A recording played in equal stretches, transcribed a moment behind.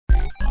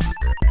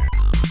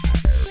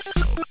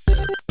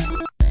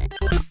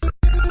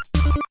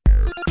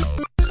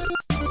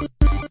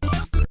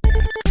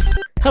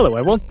Hello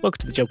everyone, welcome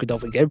to the Joker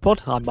Dolphin Game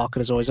Pod. I'm Mark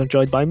and as always I'm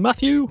joined by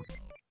Matthew.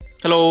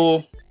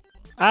 Hello.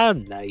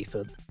 And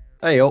Nathan.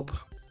 Hey up.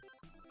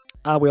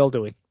 How are we all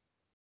doing?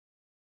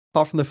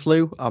 Apart from the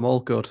flu, I'm all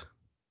good.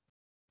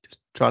 Just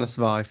trying to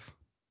survive.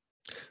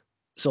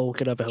 It's all we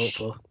can ever hope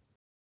for.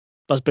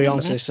 As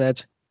Beyonce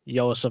said,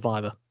 you're a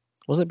survivor.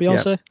 Was it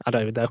Beyonce? I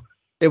don't even know.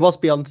 It was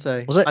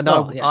Beyonce. Was it? I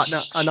know, Oh,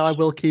 yes. and I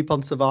will keep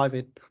on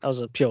surviving. That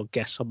was a pure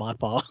guess on my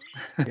part.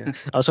 Yeah.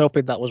 I was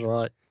hoping that was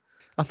right.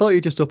 I thought you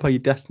were just up on your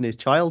Destiny's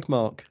Child,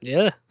 Mark.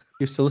 Yeah. You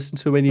used to listen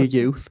to him in your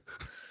youth.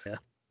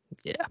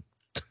 Yeah.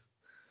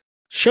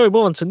 Shall we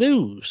move on to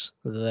news?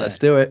 Let's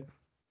do it.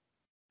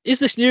 Is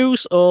this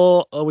news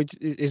or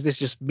is this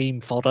just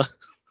meme fodder?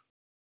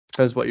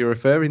 Depends what you're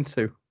referring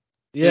to.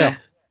 Yeah.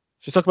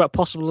 Should we talk about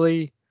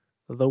possibly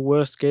the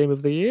worst game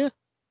of the year?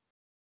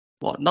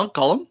 What, not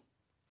Gollum?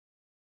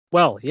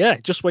 Well, yeah,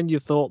 just when you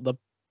thought the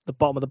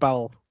bottom of the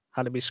barrel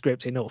hadn't been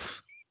scraped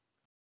enough.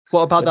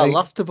 What about I that think-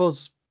 Last of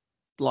Us,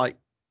 like,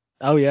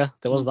 Oh yeah,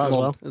 there was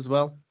that as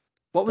well.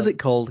 What was it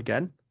called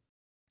again?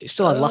 It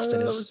still had last in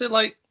it. Was it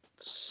like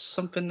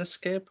something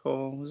escape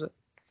or was it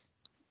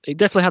It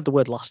definitely had the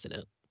word last in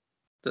it.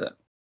 the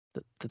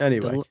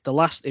Anyway. The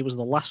last, it was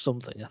the last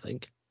something, I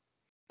think.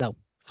 No.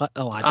 I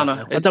I don't know.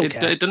 know. I don't It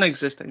care. doesn't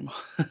exist anymore.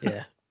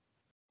 Yeah.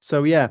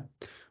 So yeah,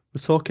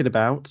 we're talking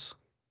about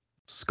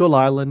Skull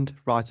Island: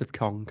 Rise of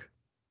Kong.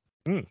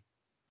 I'm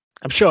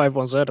sure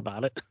everyone's heard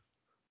about it.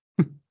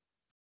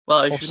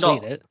 Well, Or if you've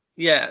seen not, it.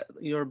 yeah,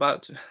 you're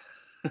about to.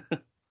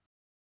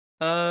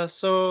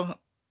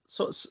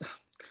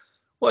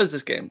 What is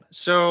this game?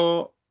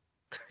 So,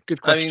 Good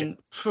I question. mean,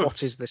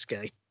 What is this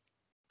game?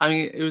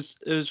 it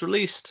was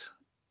released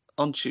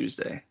on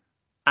Tuesday,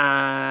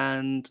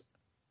 and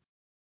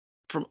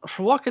from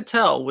what I could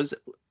tell, was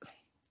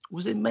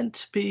it meant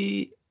to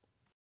be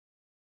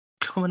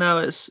coming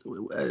out as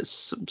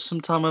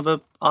some time of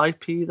a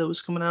IP that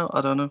was coming out?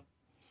 I don't know.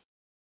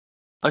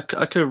 I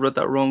could have read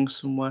that wrong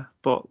somewhere,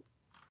 but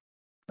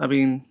I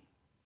mean,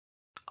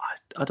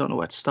 I don't know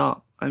where to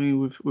start. I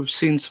mean, we've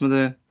seen some of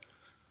the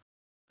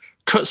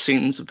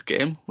cutscenes of the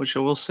game, which I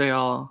will say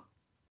are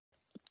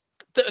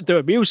They're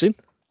amusing.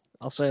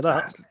 I'll say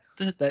that.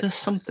 there's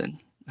something.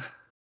 I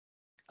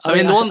I mean,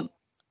 mean, the one.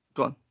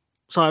 Go on.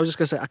 So I was just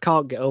gonna say I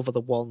can't get over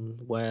the one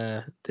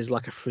where there's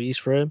like a freeze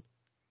frame,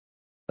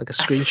 like a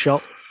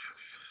screenshot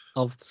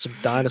of some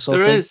dinosaur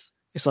There thing. is.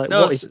 It's like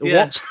No, what is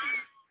yeah. what?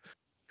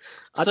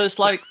 So it's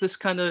like this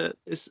kind of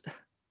is.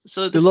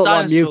 So They this look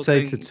like dinosaur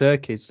mutated thing,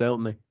 turkeys,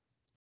 don't they?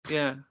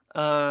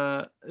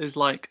 yeah, is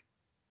like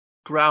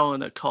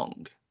growling at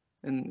Kong,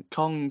 and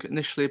Kong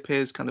initially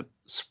appears kind of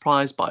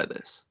surprised by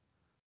this,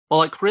 or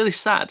like really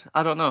sad.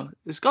 I don't know.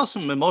 It's got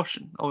some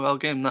emotion. I'll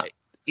give him that.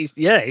 He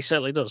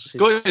certainly does.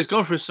 He's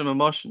going through some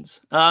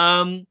emotions.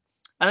 And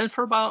then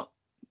for about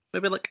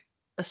maybe like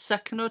a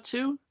second or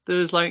two,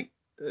 there's like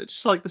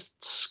just like this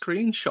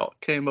screenshot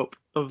came up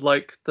of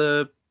like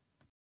the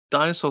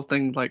dinosaur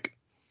thing, like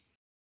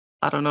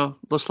I don't know,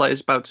 looks like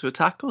it's about to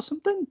attack or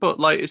something, but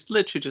like it's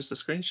literally just a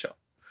screenshot.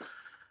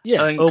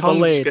 Yeah, And then Kong just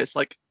overlaid. gets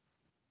like,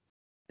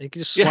 You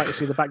can just Yeah. slightly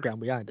see the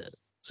background behind it,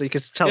 so you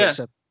can tell Yeah. it's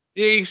a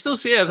yeah, you can still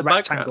see the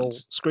rectangle background.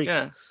 screen.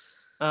 Yeah.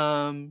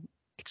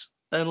 It's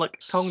And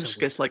like Kong so just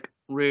weird. gets like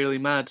really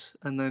mad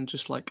and then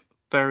just like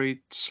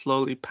very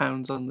slowly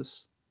pounds on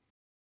this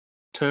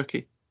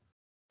turkey.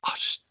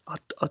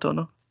 I don't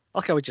know. I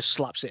like how he just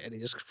slaps it and he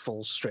just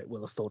falls straight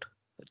with a thud.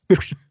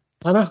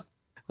 I know.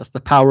 That's the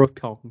power of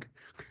Kong.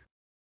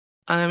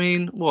 And I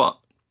mean, what?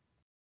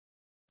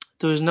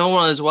 There was no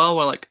one as well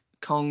where like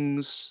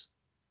Kong's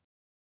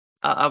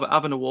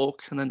having a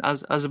walk and then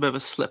as a bit of a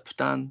slip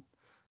down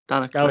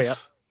a cliff, Oh, yeah.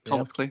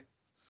 comically.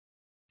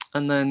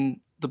 And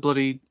then the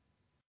bloody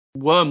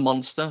worm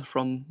monster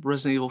from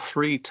Resident Evil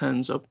 3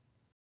 turns up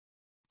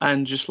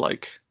and just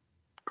like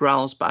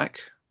growls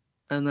back.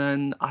 And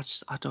then I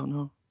don't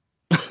know.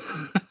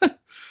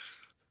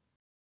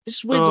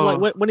 It's weird, Oh.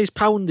 like when he's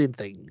pounding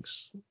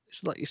things,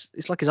 it's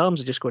like his arms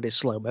are just going in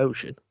slow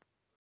motion.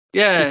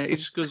 Yeah, it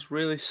just goes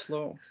really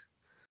slow.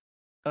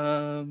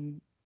 I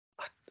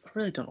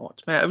really don't know what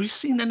to make. Have you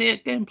seen any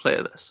gameplay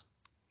of this?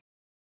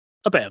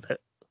 A bit of it.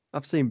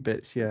 I've seen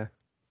bits, yeah.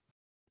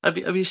 Have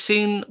you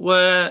seen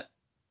where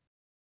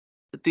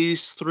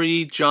these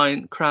three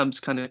giant crabs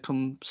kind of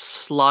come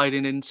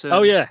sliding into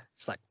Oh yeah,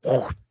 it's like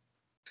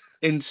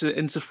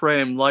into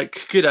frame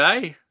like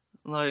g'day,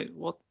 like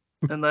what?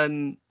 And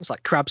then it's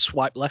like crab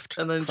swipe left,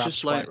 and then crab just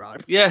swipe like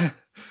right. yeah,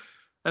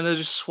 and they're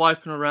just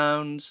swiping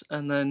around,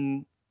 and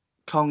then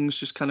Kong's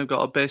just kind of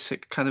got a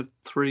basic kind of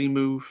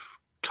 3-move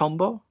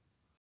combo,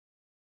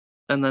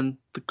 and then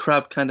the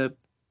crab kind of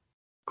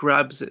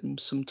grabs him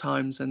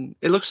sometimes, and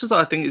it looks as though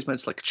I think he's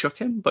meant to like chuck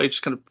him, but he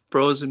just kind of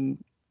throws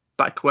him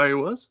back where he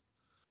was.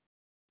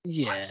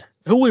 Yeah.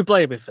 Who are we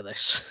blaming for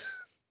this?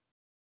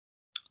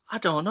 I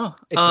don't know.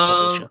 It's the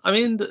publisher. I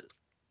mean,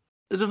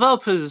 the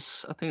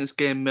developers, I think it's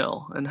Game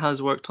Mill, and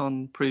has worked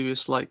on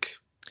previous like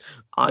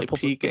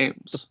IP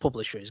games. The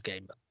publisher is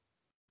Game Mill.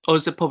 Oh,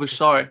 is it publisher?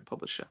 Sorry,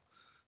 publisher.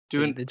 Do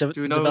we know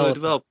who the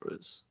developer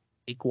is?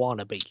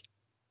 Iguana Bee.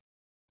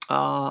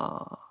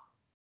 Ah.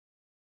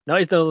 Now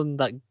he's done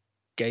that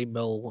game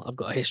mill. I've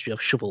got a history of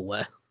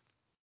shovelware.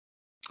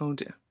 Oh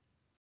dear.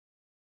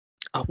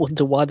 I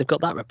wonder why they've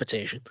got that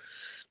reputation.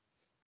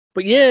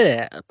 But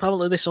yeah,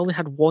 apparently this only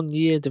had 1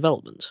 year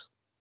development.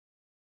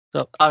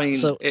 So I mean,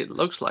 so it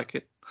looks like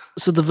it.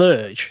 so the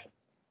Verge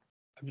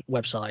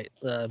website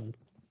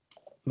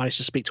managed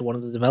to speak to one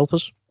of the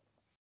developers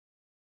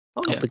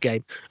Oh of yeah. the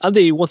game, and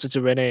they wanted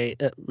to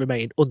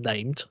remain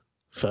unnamed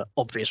for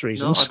obvious No,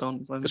 reasons. I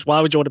don't. Because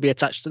why would you want to be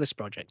attached to this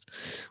project?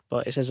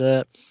 But it says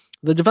the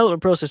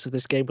development process of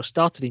this game was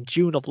started in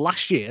June of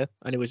last year,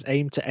 and it was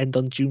aimed to end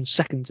on June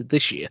 2nd of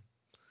this year.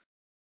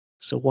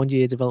 So 1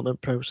 year development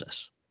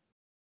process.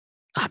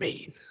 I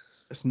mean,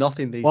 It's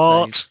nothing these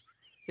what? days.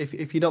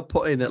 If you're not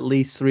putting at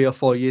least 3 or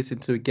 4 years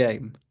into a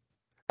game,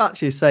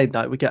 actually saying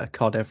that we get a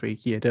COD every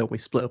year, don't we?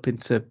 Split up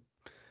into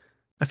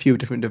a few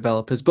different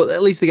developers, but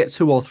at least they get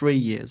 2 or 3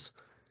 years.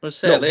 Let's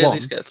say Not they at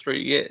least one. get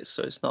 3 years,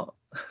 so it's not.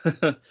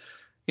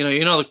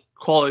 The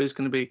quality is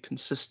going to be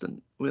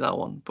consistent with that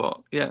one,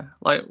 but yeah,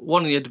 like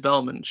 1 year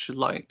development should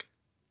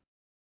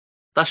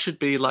that should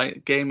be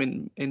like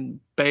game in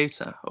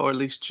beta, or at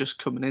least just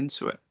coming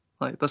into it.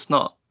 Like that's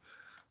not.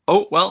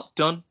 Oh well,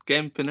 done,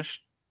 game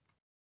finished.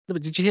 No,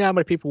 but did you hear how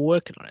many people were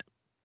working on it?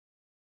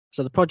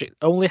 So the project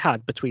only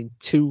had between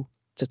 2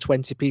 to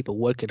 20 people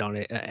working on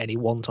it at any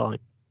one time.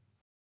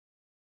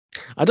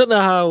 I don't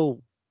know how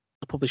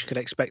a publisher can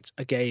expect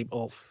a game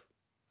of,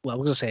 well, I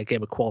was going to say a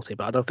game of quality,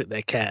 but I don't think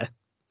they care,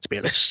 to be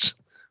honest,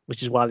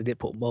 which is why they didn't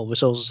put more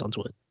resources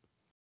onto it.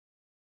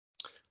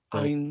 I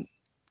Well, mean,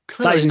 that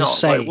clearly is not.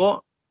 insane. Like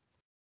what?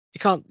 You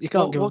can't give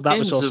them What that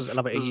games resources and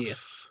have it a year.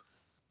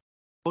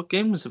 What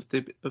games have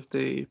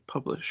they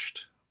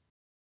published?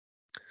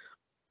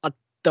 I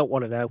don't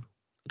want to know.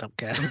 I don't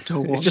care.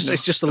 Don't want to know.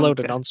 It's just a Don't load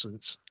of care.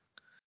 nonsense.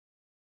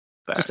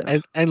 Fair Just enough.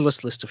 an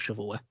endless list of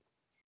shovelware.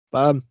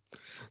 But do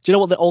you know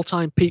what the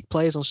all-time peak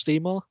players on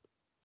Steam are?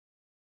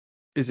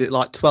 Is it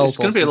like 12 It's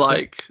or going to be something?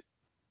 like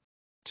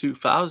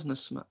 2000 or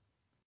something.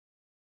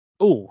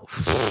 Oh,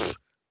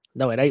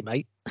 no, it ain't,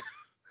 mate.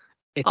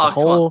 It's Oh, a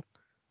come on. whole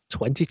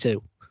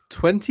 22.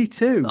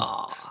 22.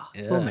 Ah.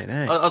 Yeah. Blimey,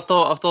 eh? I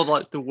thought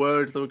like the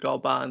word that would go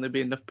about and there'd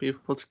be enough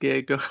people to get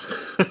it go.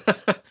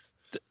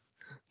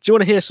 Do you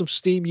want to hear some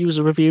Steam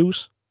user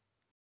reviews?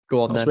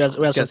 Go on Oh, then. we had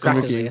Let's some get some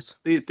crackers here.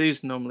 reviews.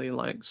 These normally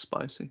like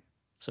spicy.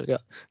 So we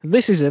got,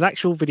 this is an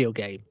actual video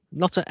game,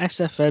 not an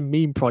SFM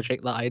meme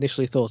project that I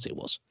initially thought it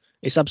was.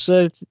 Its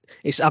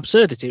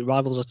absurdity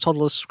rivals a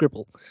toddler's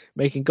scribble,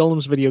 making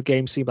Golem's video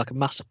game seem like a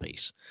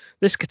masterpiece.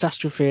 This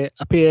catastrophe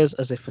appears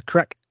as if a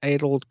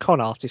crack-addled con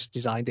artist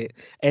designed it,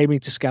 aiming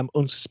to scam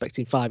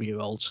unsuspecting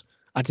 5-year-olds.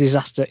 A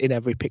disaster in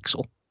every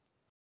pixel.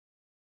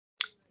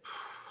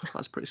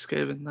 That's pretty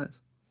scathing.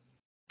 That's.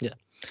 Yeah.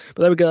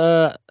 But there we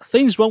go.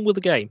 Things wrong with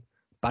the game.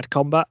 Bad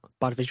combat,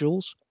 bad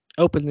visuals.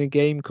 Opening the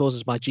game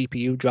causes my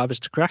GPU drivers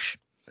to crash.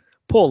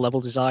 Poor level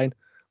design.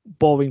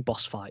 Boring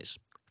boss fights.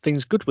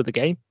 Things good with the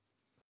game.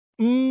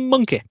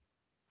 Monkey.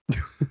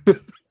 I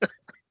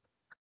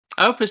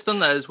hope it's done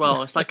that as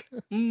well. It's like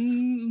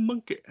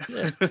monkey.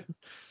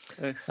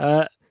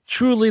 Yeah.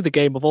 Truly the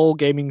game of all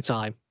gaming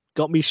time.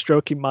 Got me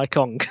stroking my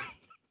Kong.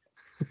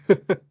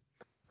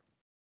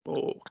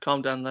 Oh,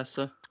 calm down there,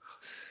 sir.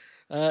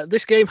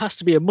 This game has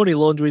to be a money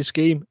laundering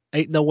scheme.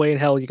 Ain't no way in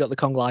hell you got the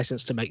Kong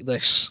license to make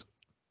this.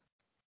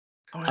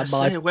 I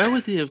say, where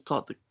would they have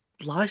got the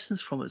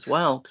license from as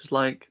well? Because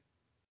like,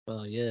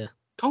 well, yeah.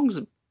 Kong's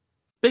a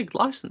big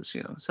license,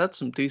 It's had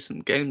some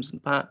decent games in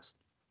the past.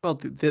 Well,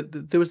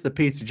 there was the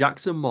Peter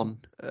Jackson one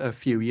a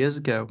few years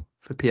ago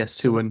for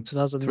PS2 and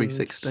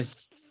 360.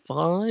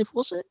 5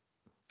 was it?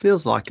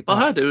 Feels like it. I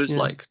heard it was yeah.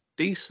 like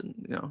decent,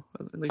 At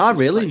least I it was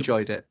really playable.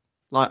 enjoyed it.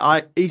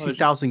 Like easy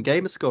 1,000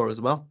 gamer score as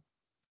well.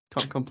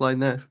 Can't complain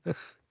there.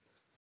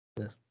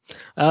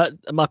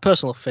 My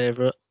personal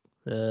favourite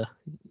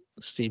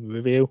Steam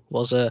review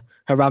was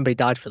Harambe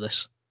died for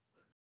this.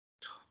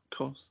 Of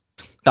course.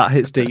 That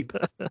hits deep.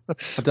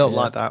 I don't Yeah.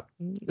 like that.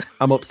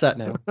 I'm upset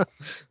now.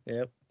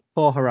 Yep.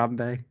 Poor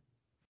Harambe.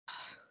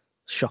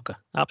 Shocker.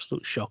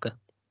 Absolute shocker.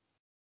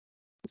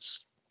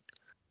 It's,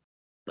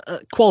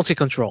 quality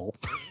control.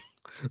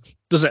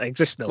 Does it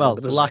exist no Well,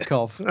 longer? Does lack it?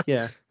 of,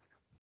 yeah.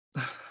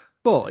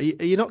 But are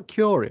you not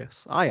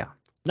curious? I am.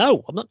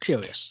 No, I'm not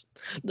curious.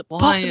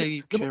 Why are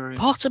you curious?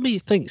 Part of me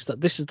thinks that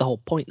this is the whole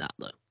point now,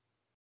 though.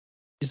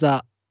 Is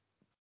that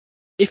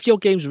if your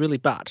game's really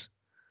bad,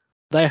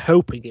 they're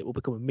hoping it will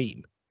become a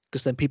meme,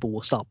 because then people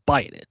will start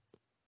buying it.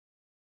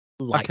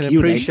 I can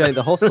appreciate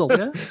the hustle.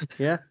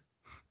 Yeah.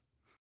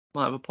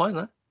 Might have a point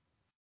there.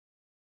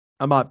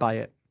 I might buy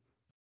it.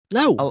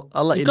 No.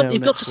 I'll let you know.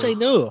 You've got to say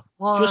no.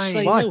 Why? Just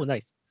say no,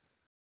 Nate.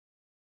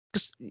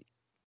 Because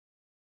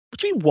what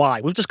do you mean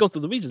why? We've just gone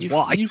through the reasons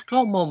why. You've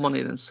got more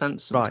money than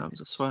sense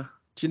sometimes, I swear.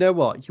 Do you know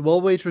what? You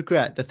always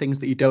regret the things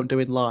that you don't do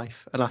in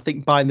life, and I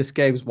think buying this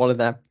game is one of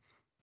them.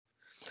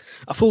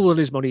 A fool and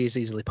his money is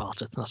easily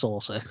parted. That's all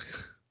I'll say.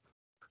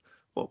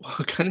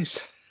 What can you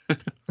say?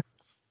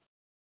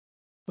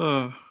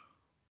 Oh.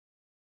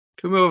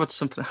 Can we move over to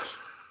something else?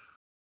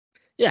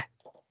 Yeah.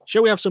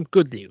 shall we have some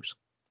good news?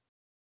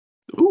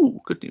 Ooh,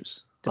 good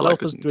news. I like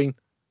Developers good news doing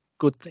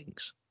good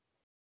things.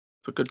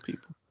 for good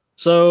people.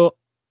 So,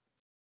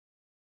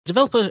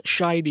 developer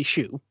Shiny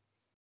Shoe,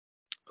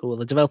 who are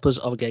the developers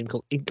of a game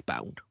called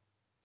Inkbound,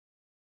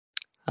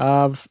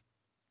 have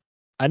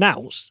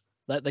announced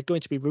that they're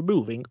going to be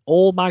removing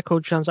all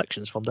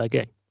microtransactions from their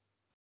game.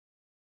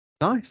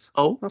 Nice.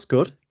 Oh, That's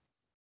good.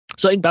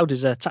 So Inkbound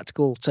is a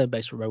tactical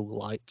turn-based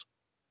roguelike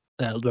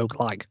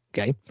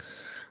game.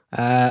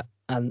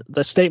 And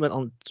the statement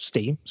on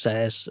Steam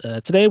says,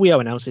 today we are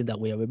announcing that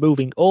we are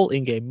removing all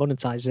in-game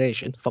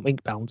monetization from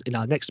Inkbound in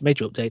our next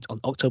major update on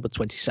October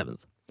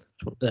 27th,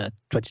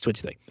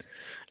 2023.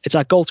 It's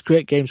our goal to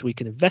create games we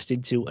can invest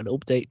into and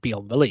update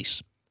beyond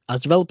release. As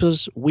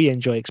developers, we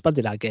enjoy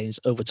expanding our games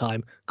over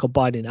time,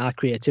 combining our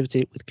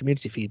creativity with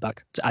community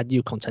feedback to add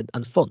new content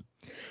and fun.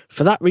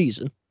 For that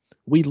reason,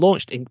 we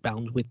launched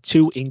Inkbound with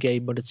 2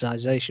 in-game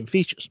monetization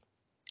features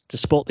to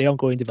support the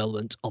ongoing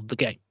development of the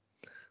game: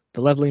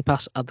 the leveling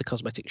pass and the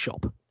cosmetic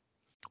shop.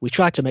 We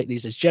tried to make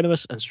these as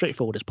generous and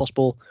straightforward as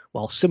possible,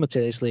 while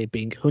simultaneously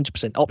being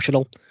 100%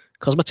 optional,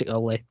 cosmetic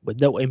only,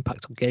 with no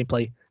impact on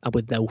gameplay and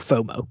with no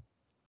FOMO.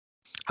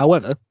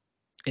 However,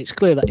 it's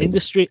clear that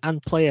industry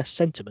and player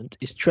sentiment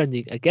is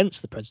trending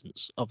against the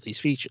presence of these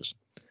features.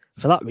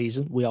 For that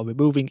reason, we are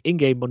removing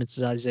in-game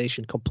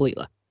monetization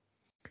completely.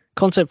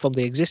 Content from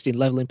the existing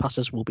leveling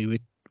passes will be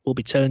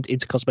turned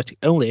into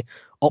cosmetic-only,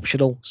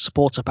 optional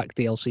supporter pack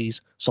DLCs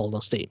sold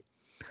on Steam.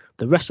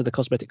 The rest of the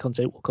cosmetic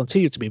content will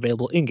continue to be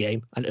available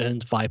in-game and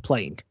earned via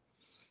playing.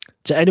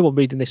 To anyone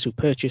reading this who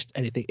purchased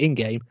anything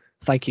in-game,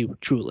 thank you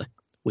truly.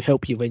 We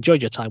hope you've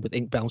enjoyed your time with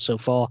Inkbound so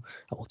far,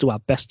 and we'll do our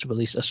best to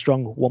release a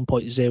strong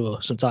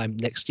 1.0 sometime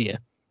next year.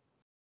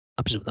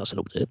 I presume that's an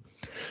update.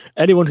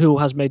 Anyone who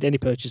has made any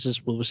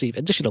purchases will receive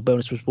additional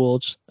bonus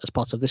rewards as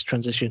part of this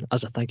transition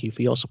as a thank you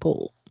for your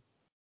support.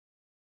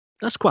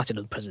 That's quite an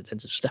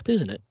unprecedented step,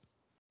 isn't it?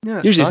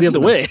 Yeah. Usually it's the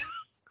other way.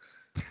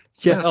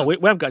 Yeah. Oh, we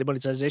haven't got any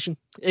monetization.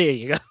 Here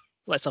you go.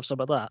 Let's have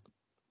some of that.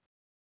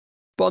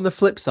 But on the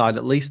flip side,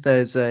 at least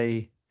there's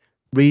a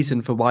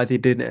reason for why they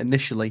did it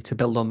initially, to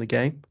build on the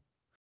game,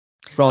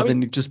 rather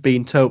than it just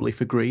being totally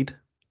for greed.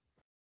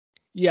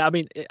 Yeah, I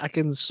mean, I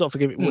can sort of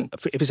forgive it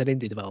if it's an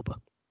indie developer,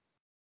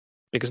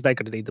 because they're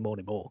going to need the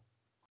money more.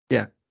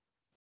 Yeah.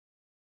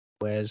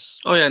 Whereas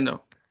oh yeah,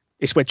 no.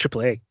 it's when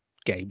AAA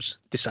games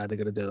decide they're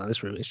going to do that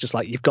this route. It's just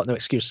like, you've got no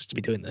excuses to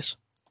be doing this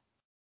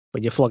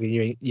when you're flogging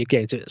your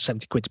game to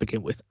 70 quid to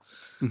begin with.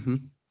 Mm-hmm.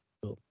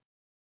 Cool.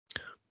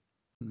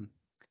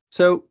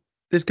 So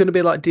there's going to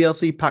be like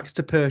DLC packs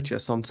to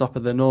purchase on top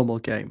of the normal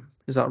game.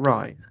 Is that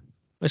right?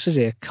 This is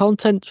here.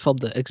 Content from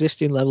the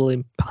existing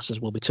leveling passes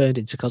will be turned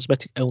into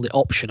cosmetic only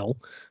optional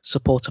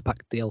supporter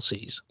pack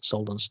DLCs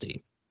sold on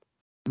Steam.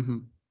 Mm-hmm.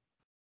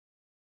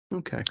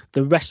 Okay.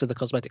 The rest of the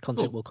cosmetic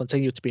content will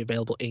continue to be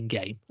available in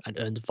game and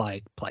earned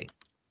via play.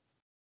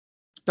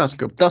 That's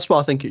good. That's what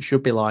I think it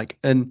should be like,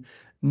 and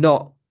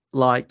not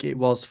like it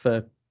was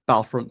for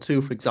Battlefront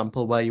 2, for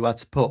example, where you had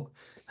to put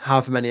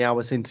however many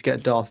hours in to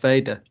get Darth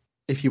Vader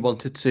if you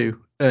wanted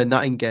to earn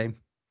that in game.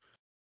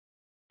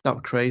 That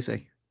was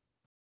crazy.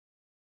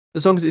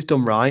 As long as it's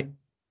done right,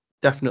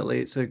 definitely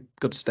it's a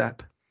good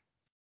step.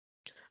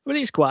 I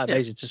mean, it's quite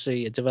amazing to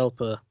see a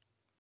developer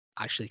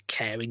actually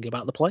caring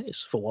about the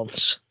players for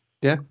once.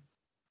 Yeah.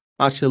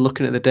 Actually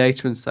looking at the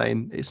data and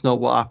saying it's not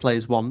what our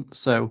players want,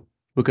 so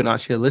we're going to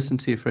actually listen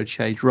to you for a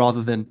change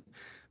rather than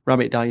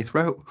ram it down your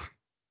throat.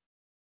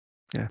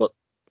 Yeah. But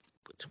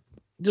it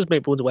does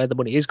make me wonder where the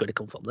money is going to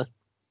come from then.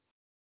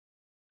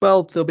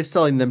 Well, they'll be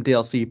selling them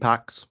DLC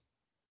packs,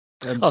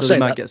 so they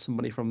might get some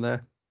money from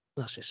there.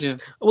 That's just. Yeah.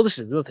 Well, this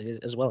is another thing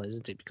as well,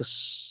 isn't it?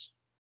 Because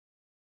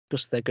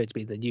they're going to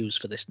be in the news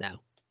for this now.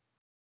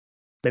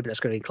 Maybe that's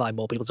going to incline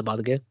more people to buy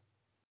the game.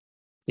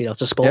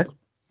 To support them.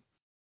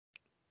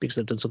 Because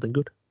they've done something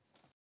good.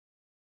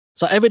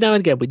 So every now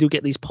and again, we do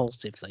get these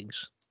positive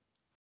things.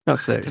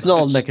 That's it. It's not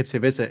all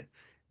negative, is it?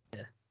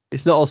 Yeah.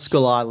 It's not all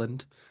Skull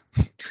Island.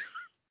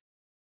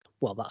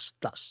 Well,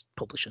 that's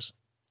publishers.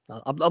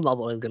 I'm not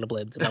really going to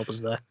blame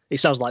developers there. It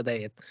sounds like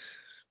they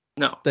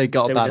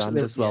got a bad hand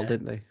as well,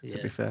 didn't they?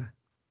 To be fair.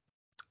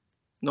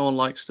 No one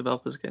likes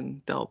developers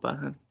getting dealt a bad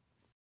hand.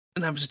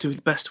 And I'm just doing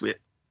the best with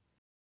it.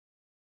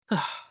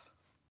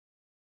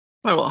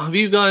 Right, well, have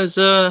you guys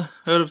heard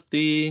of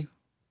the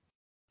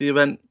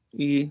event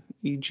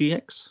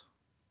EGX?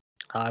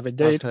 I've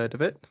indeed. I've heard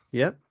of it.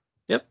 Yep.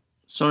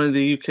 It's only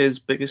the UK's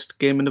biggest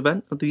gaming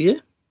event of the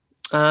year.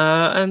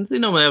 And they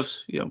normally have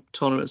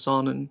tournaments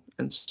on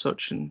and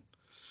such, and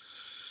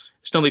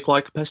it's normally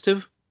quite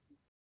competitive.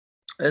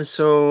 And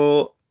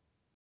so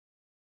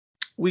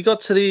we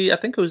got to I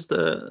think it was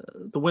the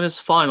winners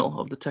final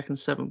of the Tekken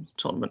 7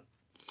 tournament.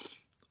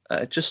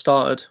 It just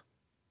started,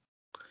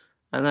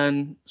 and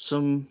then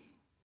some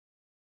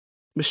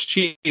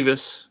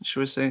mischievous,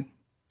 shall we say,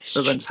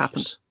 events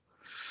happened.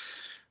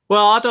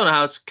 Well, I don't know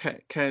how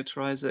to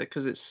characterize it,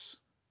 because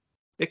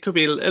it could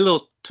be a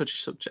little touchy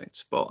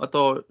subject, but I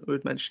thought we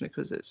would mention it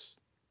because it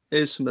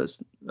is something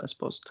that's, I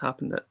suppose,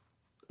 happened at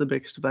the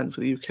biggest event for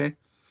the UK.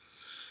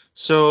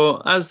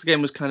 So as the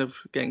game was kind of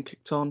getting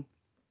kicked on,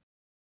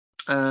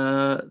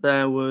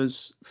 there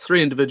was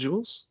 3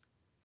 individuals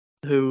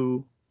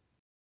who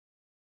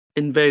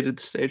invaded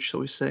the stage, shall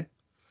we say.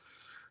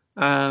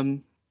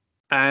 And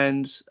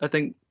I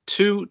think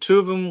two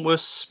of them were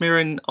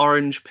smearing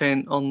orange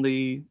paint on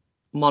the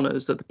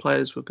monitors that the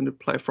players were going to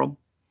play from,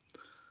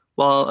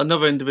 while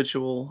another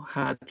individual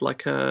had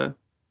like a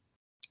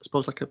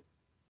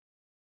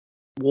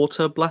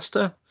water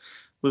blaster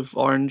with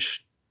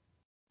orange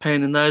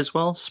paint in there as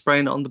well,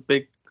 spraying it on the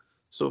big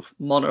sort of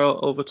monitor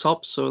over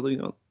top, so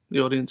the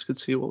audience could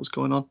see what was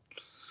going on.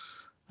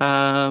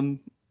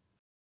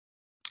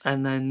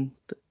 And then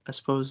I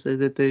suppose they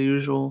did their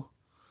usual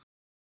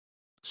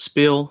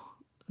spiel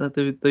that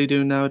they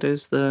do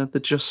nowadays, the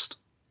just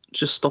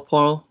stop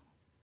oil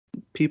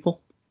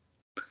people.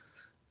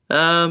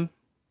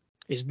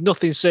 Is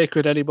nothing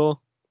sacred anymore?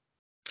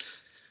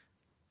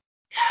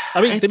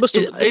 I mean, they must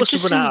have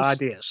run out of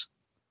ideas.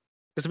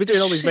 Because they've been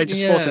doing all these major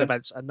sporting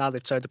events, and now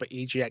they've turned up at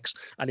EGX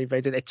and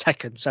invaded a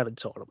Tekken 7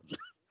 tournament.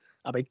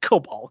 I mean,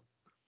 come on.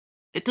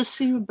 It does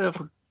seem a bit of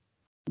a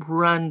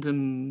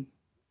random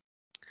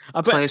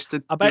place to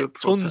do a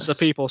protest. Tons of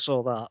people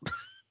saw that.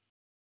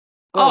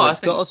 Well, it's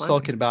got us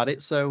talking about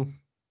it, so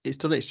it's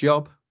done its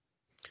job.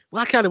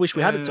 Well, I kind of wish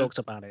we hadn't talked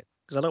about it,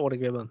 because I don't want to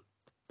give them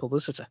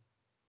publicity.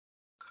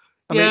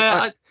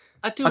 I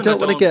don't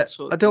want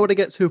to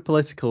get too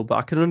political, but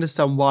I can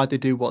understand why they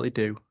do what they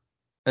do,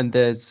 and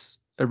there's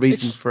a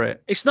reason for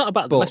it. It's not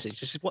about the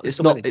message. It's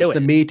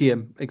the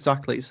medium,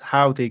 exactly. It's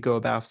how they go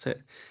about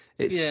it.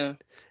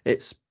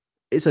 It's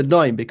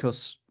annoying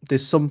because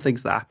there's some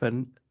things that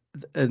happen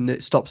and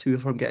it stops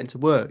people from getting to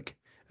work,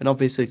 and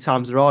obviously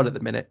times are hard at the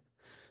minute,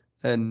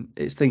 and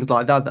it's things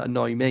like that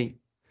annoy me.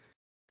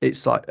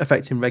 It's like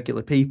affecting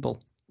regular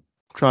people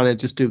trying to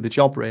just do the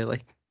job,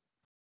 really.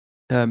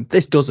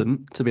 This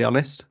doesn't, to be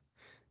honest,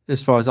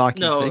 as far as I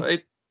can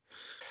see.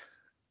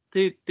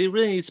 They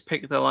really need to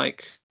pick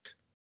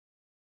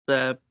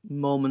their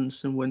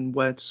moments and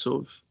where to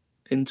sort of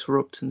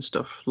interrupt and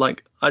stuff.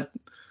 Like I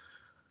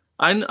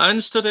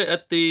understood it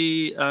at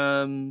the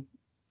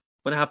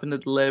when it happened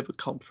at the Labour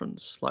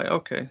conference. Like,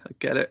 okay, I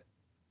get it.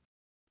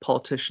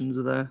 Politicians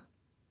are there.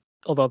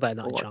 Although they're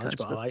not in charge,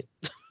 but all right.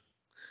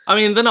 I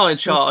mean, they're not in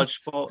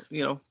charge, but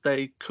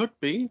they could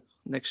be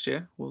next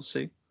year. We'll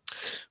see.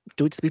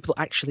 Do it to the people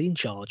actually in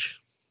charge.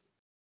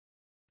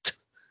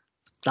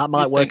 That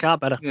might work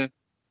out better. Yeah.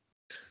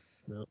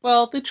 No.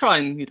 Well, they try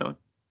and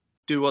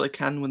do what they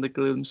can when they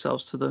glue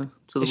themselves to the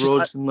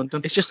roads in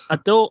London. It's just I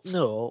don't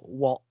know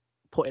what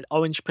putting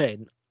orange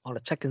paint on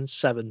a Tekken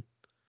 7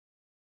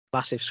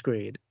 massive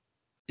screen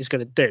is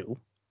going to do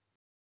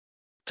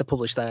to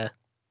publish their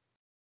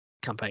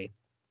campaign.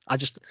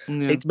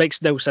 It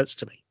makes no sense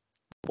to me.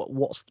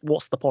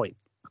 What's the point?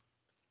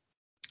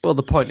 Well,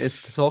 the point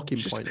is the talking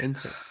point,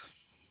 isn't it?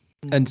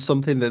 And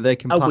something that they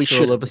can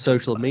plaster all over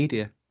social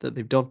media that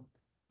they've done.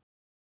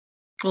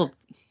 Well,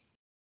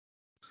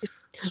 I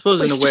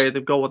suppose in a way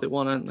they've got what they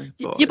want, haven't they?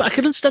 But I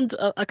can understand.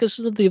 I can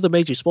understand the other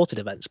major sporting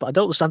events, but I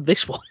don't understand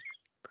this one.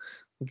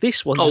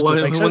 This one.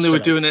 When they were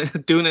doing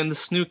it in the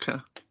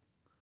snooker.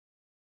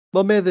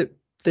 Well, maybe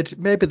they're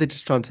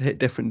just trying to hit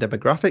different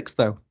demographics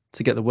though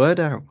to get the word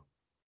out.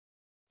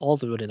 Or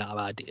they're running out of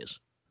ideas.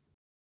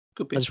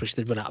 Could be. I just wish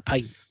they'd run out of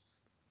paint.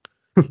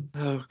 Oh,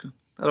 God.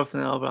 I don't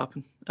think that'll ever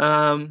happen.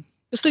 I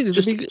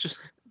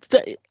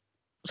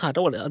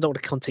don't want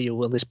to continue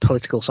with this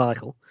political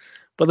cycle,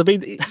 but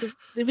they've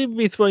even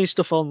been throwing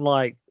stuff on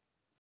like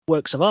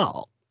works of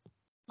art,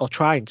 or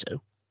trying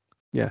to.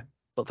 Yeah.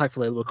 But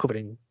thankfully they were covered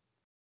in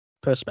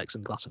perspex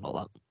and glass and all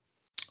that.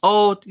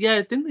 Oh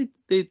yeah, didn't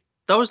they?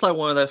 That was like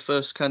one of their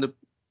first kind of.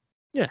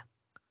 Yeah.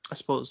 I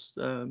suppose.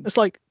 It's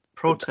like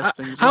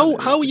protesting. How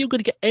are you going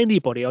to get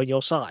anybody on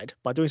your side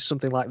by doing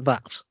something like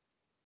that?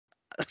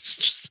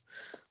 It's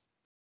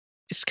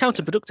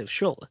counterproductive,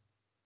 surely.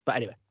 But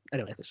anyway,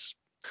 this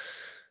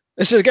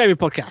is a gaming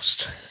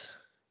podcast.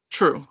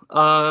 True.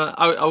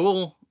 I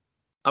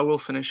will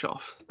finish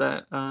off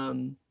that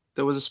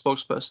there was a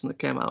spokesperson that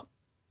came out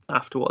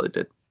after what they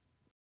did.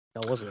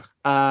 Oh, was it?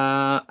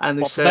 And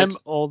they said for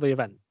them or the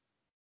event?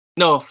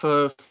 No,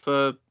 for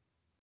the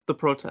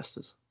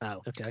protesters.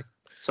 Oh, okay.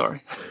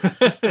 Sorry,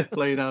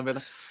 lay you down a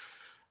bit.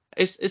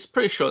 It's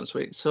pretty short and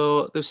sweet.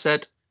 So they've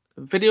said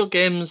video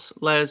games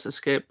let us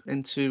escape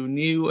into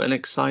new and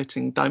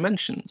exciting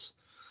dimensions,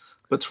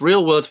 but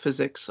real-world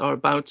physics are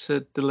about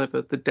to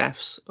deliver the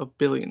deaths of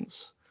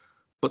billions.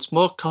 Put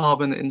more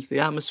carbon into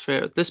the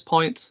atmosphere at this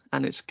point,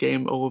 and it's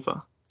game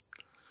over.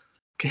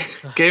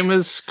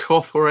 Gamers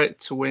cooperate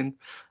to win,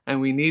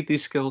 and we need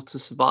these skills to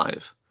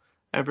survive.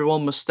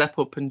 Everyone must step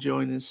up and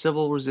join in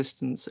civil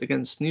resistance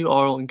against new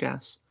oil and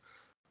gas,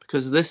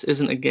 because this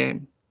isn't a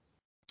game.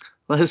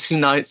 Let us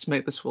unite to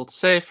make this world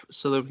safe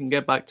so that we can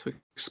get back to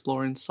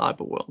exploring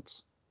cyber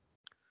worlds.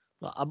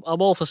 Well,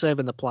 I'm all for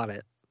saving the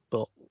planet,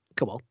 but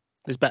come on,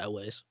 there's better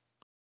ways.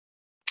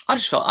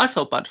 I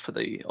felt bad for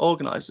the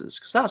organisers,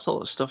 because that's all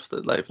the stuff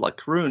that they've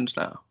like ruined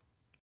now.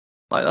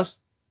 Like, that's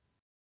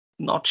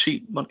not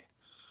cheap money.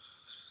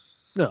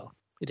 No,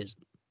 it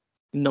isn't.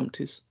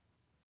 numpties.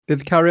 Did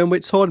they carry on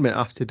with tournament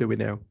after, do we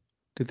know?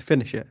 Did they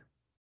finish it?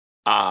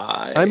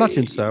 I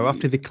imagine so,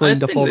 after they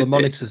cleaned up all the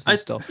monitors and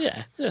stuff.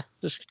 Yeah.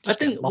 Just I get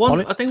think a mop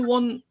on it. I think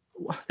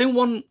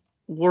one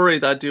worry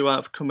that I do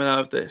have coming out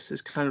of this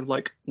is kind of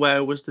like,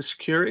 where was the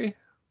security?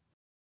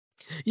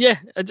 Yeah,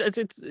 I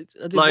did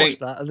Like, watch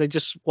that, and they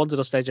just wandered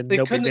on stage and They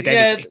nobody couldn't. did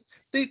Yeah, anything.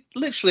 they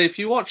literally, if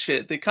you watch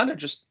it, they kind of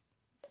just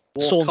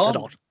walk Sauntered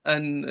on,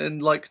 on.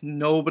 and like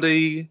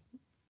nobody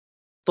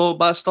thought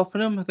about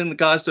stopping them. I think the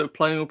guys that were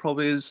playing were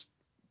probably as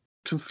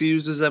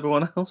confused as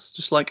everyone else.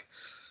 Just like,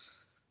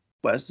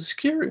 where's the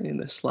security in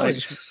this? I Like,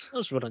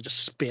 was running,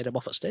 just speared him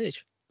off at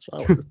stage.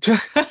 That's what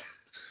I would.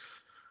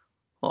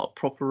 oh,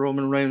 proper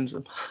Roman Reigns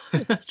them.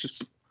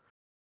 Just,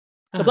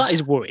 So that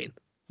is worrying.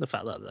 The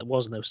fact that there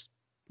was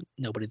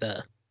nobody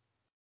there,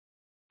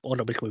 or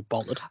nobody could be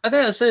bothered. I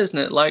think that's it, isn't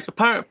it? Like,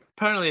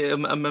 apparently, a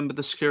member of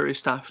the security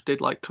staff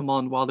did like come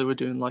on while they were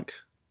doing like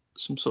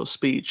some sort of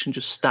speech and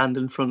just stand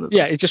in front of them.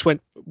 Yeah, it just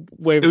went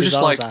waving It was his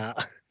just arms like-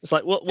 out. It's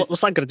like,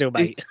 what's that going to do,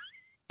 mate?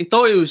 He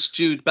thought it was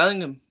Jude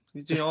Bellingham.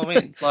 Do you know what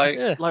I mean? Like,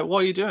 Yeah. like, what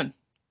are you doing?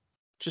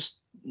 Just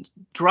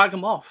drag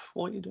him off.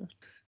 What are you doing?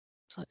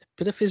 It's like a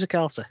bit of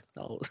physicality.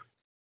 Oh.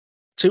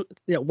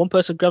 One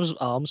person grabs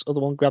arms, other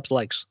one grabs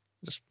legs.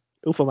 Just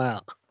oof them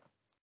out.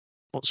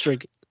 Not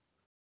string.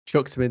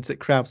 Chucked him into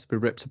crowds to be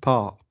ripped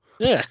apart.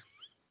 Yeah.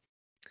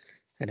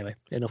 Anyway,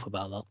 enough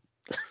about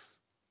that.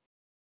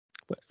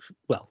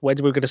 Well, when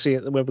we're going to see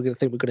it? When we're going to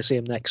think we're going to see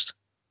him next?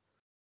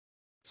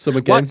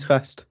 Summer Games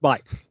Fest.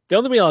 Right. The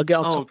only reason I'll get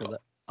on Oh, top of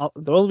it.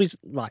 The only reason,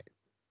 right?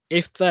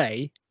 If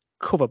they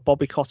cover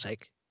Bobby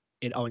Kotick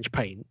in orange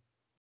paint,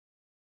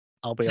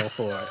 I'll be all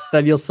for it.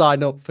 Then you'll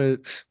sign up for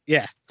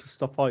Yeah, to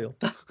stop oil.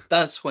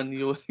 That's when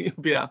you'll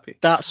be happy.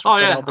 that's. Oh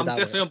when yeah, I'll be I'm down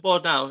with definitely it. on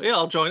board now. Yeah,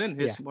 I'll join in.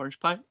 Here's Yeah. some orange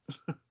paint.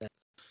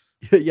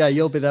 Yeah,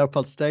 you'll be there up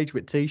on stage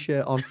with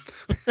t-shirt on.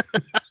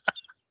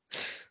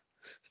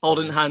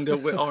 Holding hand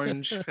up with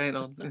orange paint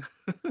on.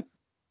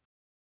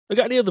 We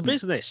got any other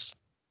business?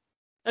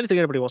 Anything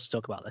anybody wants to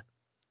talk about then?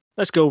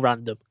 Let's go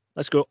random.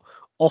 Let's go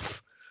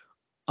off.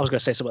 I was going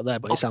to say something there,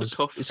 but Off the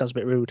cuff. it sounds a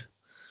bit rude.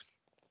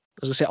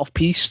 I was going to say off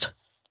piste.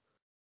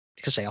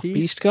 You can say off Piste?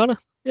 piste, can't I?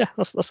 Yeah,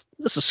 that's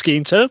a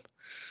skiing term.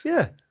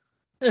 Yeah.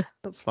 Yeah.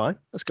 That's fine.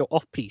 Let's go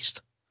off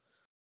piste.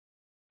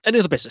 Any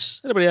other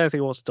business? Anybody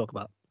anything wants to talk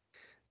about?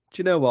 Do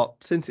you know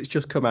what? Since it's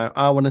just come out,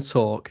 I want to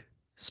talk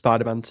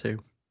Spider-Man 2.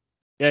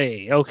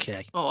 Yay,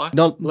 okay. Oh,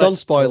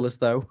 Non-spoilers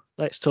though,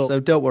 Let's talk. so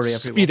don't worry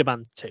everyone.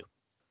 Spider-Man 2.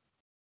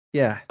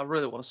 Yeah. I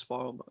really want to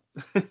spoil,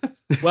 but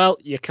Well,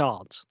 you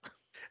can't.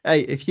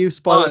 Hey, if you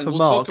spoil it Fine, for we'll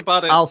Mark, talk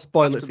about it I'll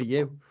spoil it after for the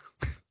you.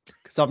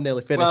 Because I'm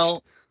nearly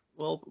finished.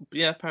 well,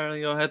 yeah.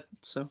 Apparently, go ahead.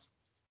 So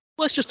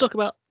Let's just talk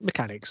about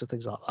mechanics and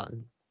things like that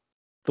and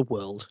the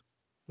world.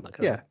 And that kind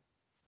of Yeah. thing.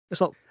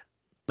 It's not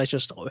mention a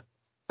story.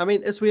 I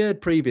mean, as we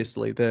heard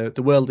previously, the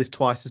world is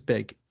twice as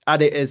big,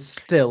 and it is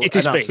still It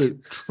is an big.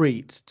 absolute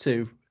treat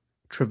to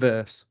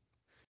traverse,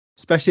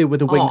 especially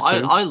with the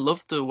wingsuit. I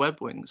love the web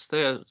wings.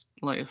 They're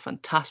like a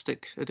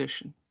fantastic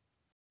addition.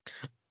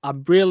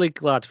 I'm really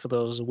glad for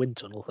those wind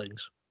tunnel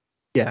things.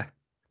 Yeah.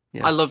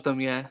 Yeah. I love them.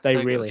 Yeah, They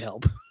they're really good.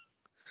 help.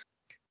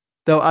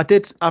 Though I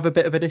did have a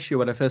bit of an issue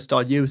when I first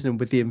started using them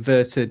with the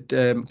inverted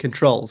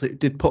controls. It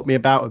did put me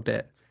about a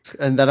bit,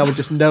 and then I would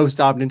just nose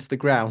diving into the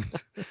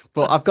ground.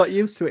 But I've got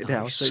used to it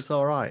now, so Nice. it's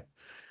all right.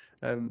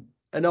 And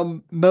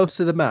on most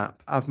of the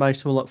map, I've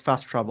managed to unlock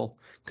fast travel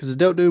because I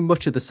don't do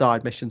much of the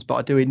side missions, but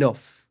I do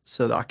enough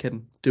so that I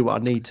can do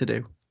what I need to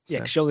do. Yeah,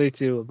 So, because you only need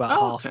to do about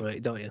Oh, half okay. of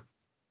it, don't you?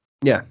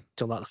 yeah.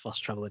 To unlock the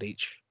fast travel at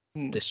each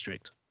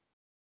district.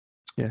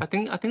 I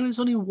think there's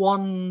only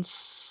one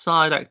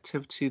side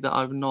activity that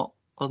I've not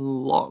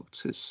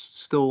unlocked. It's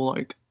still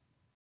like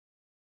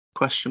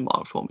question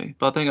mark for me,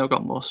 but I think I've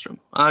got most of them.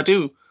 I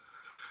do.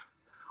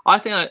 I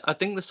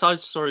think the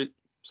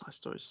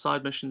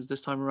side missions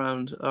this time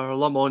around are a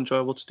lot more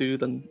enjoyable to do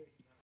than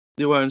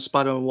they were in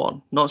Spider-Man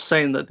 1. Not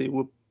saying that they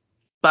were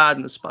bad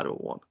in the Spider-Man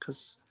 1,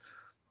 because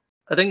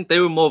I think they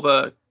were more of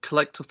a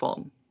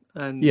collectathon,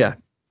 and Yeah.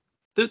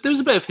 there's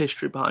a bit of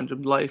history behind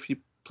them. Like if you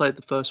played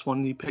the first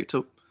one, you picked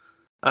up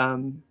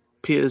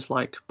Peter's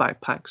like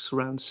backpacks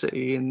around the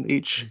city, and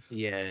each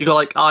Yeah. you got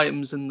like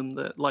items in them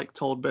that like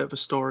told a bit of a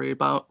story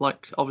about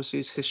like obviously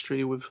his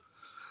history with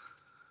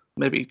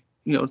maybe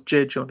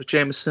J. Jonah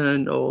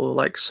Jameson or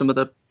like some of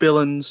the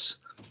villains.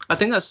 I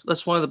think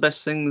that's one of the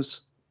best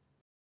things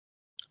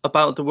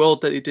about the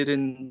world that he did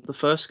in the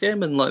first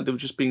game, and like they've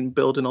just been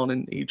building on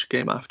in each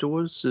game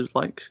afterwards, is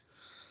like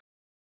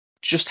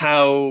just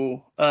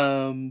how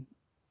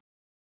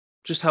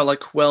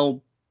like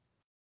well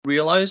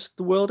realized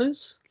the world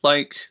is.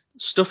 Like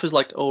stuff has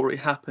like already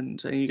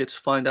happened, and you get to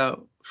find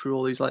out through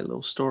all these like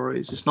little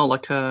stories. It's not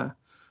like a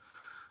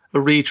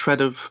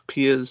retread of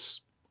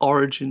Pia's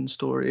origin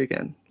story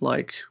again.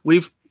 Like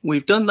we've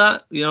done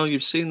that,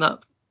 you've seen that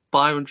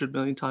 500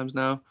 million times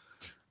now.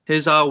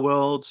 Here's our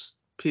world.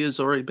 Pia's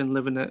already been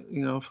living it,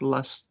 for the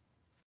last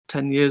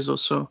 10 years or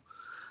so,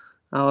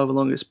 however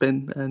long it's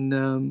been,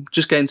 and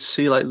just getting to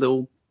see like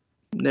little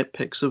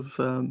nitpicks of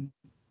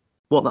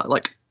what that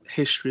like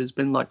history has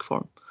been like for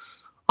him.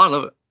 I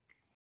love it.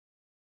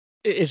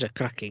 It is a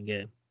cracking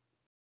game.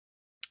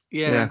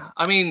 Yeah.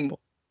 I mean,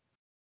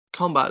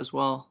 combat as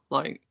well.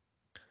 Like,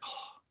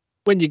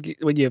 When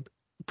you're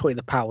putting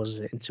the powers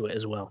into it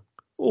as well.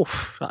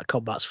 Oof, that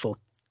combat's fun.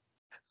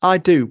 I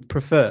do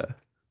prefer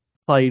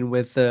playing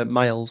with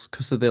Miles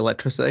because of the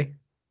electricity.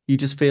 You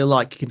just feel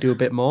like you can do a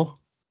bit more.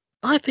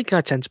 I think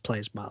I tend to play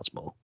as Miles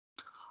more.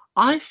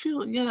 I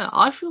feel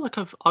like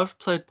I've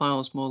played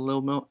Miles more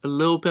a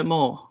little bit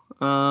more.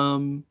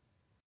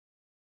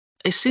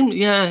 It seems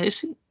I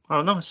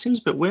don't know. It seems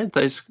a bit weird.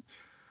 It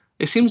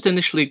seems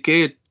initially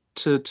geared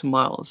to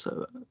Miles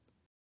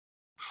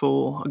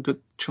for a good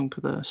chunk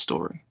of the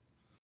story.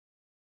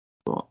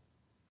 But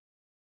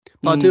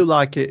I do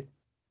like it,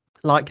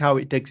 like how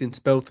it digs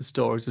into both the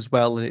stories as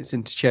well, and it's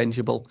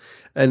interchangeable.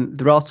 And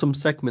there are some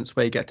segments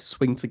where you get to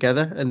swing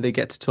together and they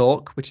get to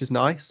talk, which is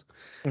nice.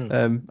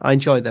 I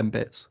enjoy them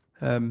bits.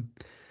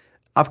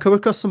 I've come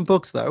across some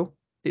bugs though.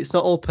 It's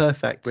not all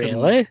perfect.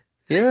 Really?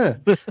 Yeah,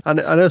 and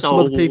I know some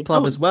other people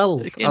have as well,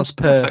 the game's as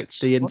per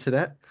perfect. the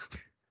internet.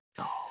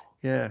 No,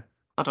 Yeah,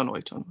 I don't know what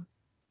you're talking about.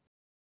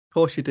 of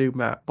course you do,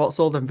 Matt. What's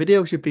all them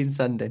videos you've been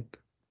sending?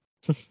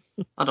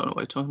 I don't know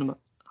what you're talking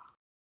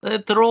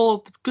about. They're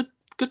all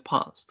good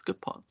parts. The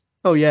good parts.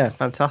 Oh yeah,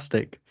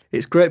 fantastic.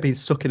 It's great being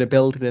stuck in a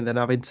building and then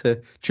having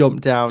to jump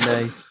down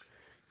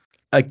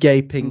a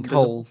gaping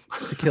Invisible. hole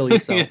to kill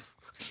yourself.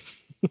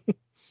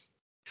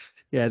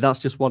 Yeah, that's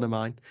just one of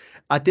mine.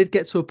 I did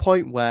get to a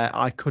point where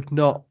I could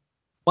not.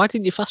 Why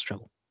didn't you fast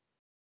travel?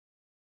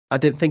 I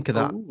didn't think of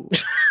that. Ooh.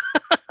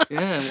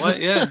 Yeah. Why?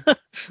 Yeah.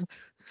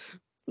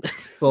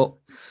 But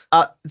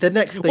the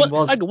next thing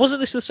was. Hang on,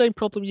 wasn't this the same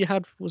problem you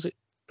had? Was it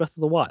Breath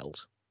of the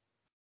Wild?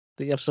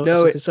 Did you have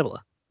No, something similar?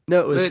 No,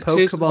 it was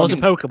Tears of the Pokemon. Oh, was it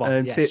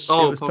Pokemon? Yes. Yes. It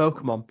was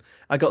Pokemon.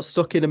 I got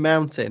stuck in a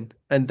mountain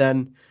and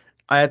then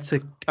I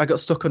got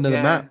stuck under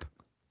the map.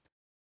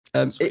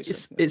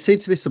 It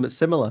seemed to be something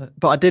similar,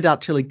 but I did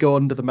actually go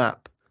under the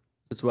map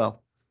as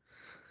well.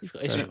 You've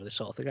got history with this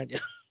sort of thing, haven't you?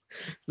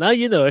 Now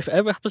you know if it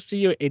ever happens to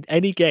you in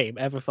any game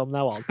ever from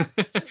now on,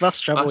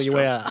 fast travel your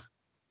way out.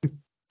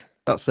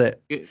 That's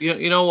it.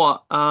 You know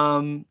what?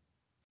 I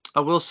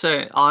will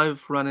say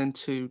I've run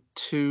into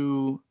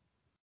two.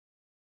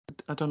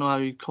 I don't know how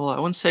you call it. I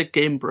wouldn't say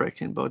game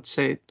breaking, but I'd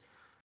say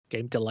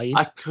game delayed.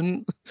 I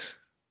couldn't.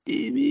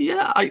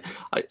 Yeah,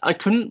 I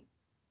couldn't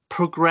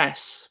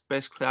progress.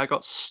 Basically, I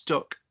got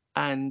stuck,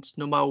 and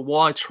no matter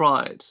what I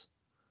tried,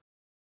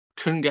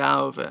 couldn't get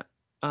out of it.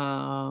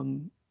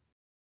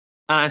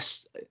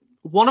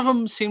 One of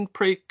them seemed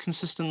pretty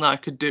consistent that I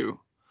could do.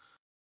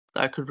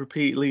 That I could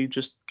repeatedly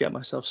just get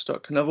myself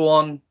stuck. Another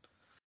one,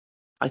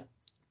 I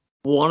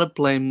want to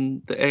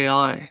blame the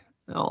AI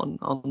on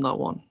that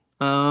one.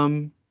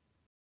 And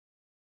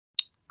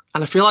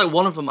I feel like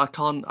one of them I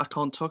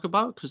can't talk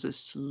about because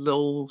it's a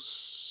little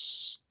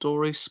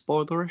story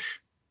spoilerish.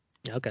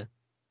 Okay.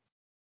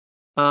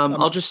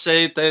 I'll just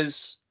say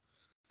there's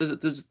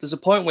a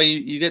point where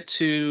you get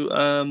to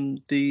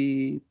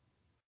the,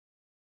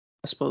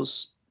 I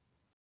suppose,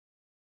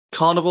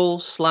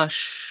 carnival /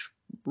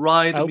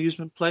 ride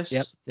amusement place.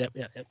 Yep.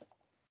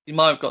 You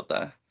might have got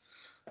there.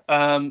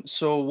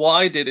 So what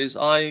I did is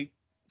I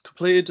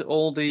completed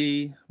all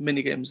the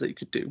mini games that you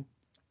could do.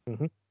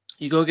 Mm-hmm.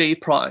 You go get your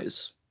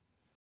prize.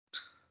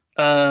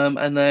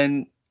 And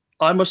then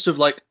I must have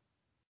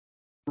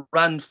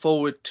ran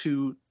forward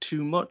too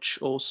much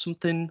or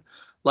something,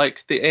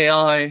 like the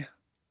AI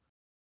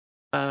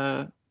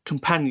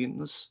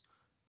companions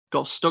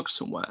got stuck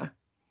somewhere.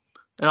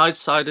 And I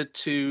decided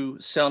to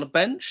sit on a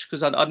bench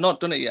because I'd not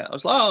done it yet. I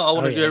was like, I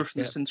want to do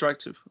everything that's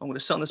interactive. I'm going to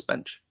sit on this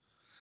bench.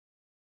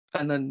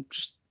 And then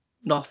just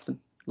nothing.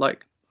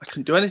 Like, I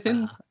couldn't do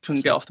anything.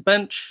 Couldn't get off the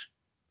bench.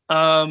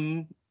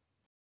 Can't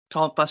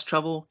fast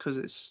travel because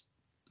it's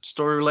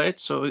story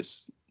related. So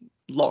it's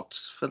locked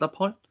for that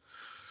point.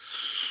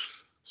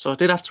 So I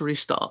did have to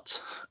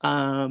restart.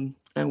 And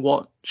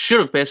what should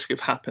have basically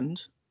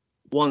happened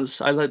once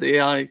I let the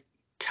AI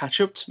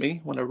catch up to me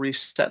when I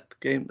reset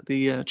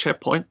the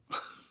checkpoint,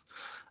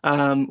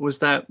 was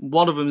that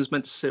one of them is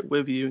meant to sit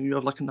with you and you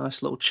have like a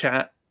nice little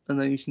chat and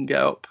then you can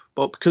get up.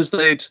 But because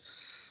they'd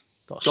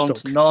gone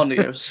to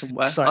Narnia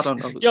somewhere, I don't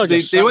know.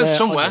 They went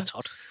somewhere.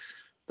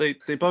 They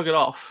buggered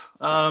off.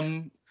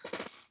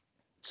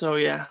 So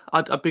yeah,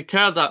 I'd be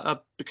careful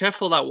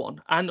of that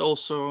one. And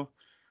also,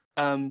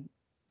 I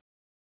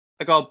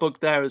got a bug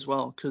there as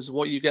well because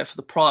what you get for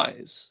the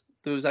prize,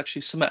 there was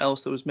actually something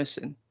else that was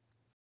missing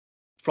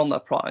from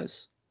that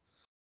prize.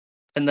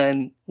 And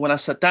then when I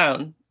sat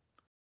down,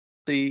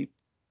 the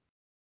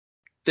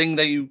thing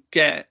that you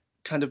get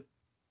kind of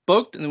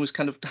bugged and it was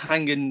kind of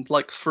hanging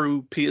like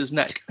through Peter's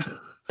neck.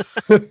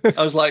 I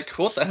was like,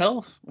 what the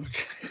hell?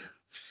 Okay.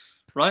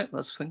 Right,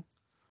 that's the thing.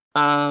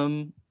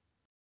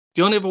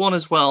 The only other one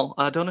as well,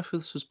 I don't know if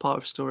this was part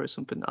of a story or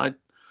something. I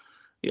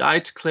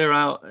had to clear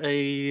out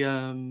a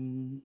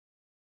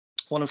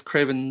one of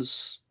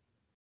Craven's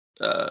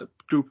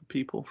group of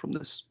people from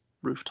this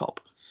rooftop.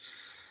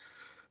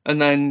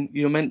 And then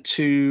you're meant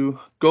to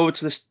go over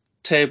to this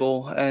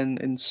table and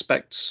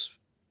inspect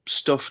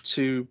stuff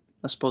to,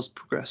 I suppose,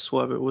 progress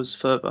whatever it was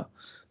further.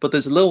 But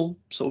there's a little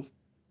sort of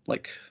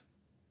like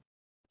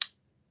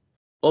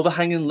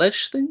overhanging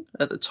ledge thing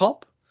at the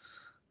top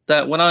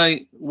that when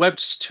I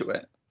webbed to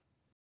it,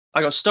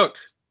 I got stuck,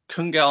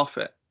 couldn't get off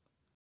it,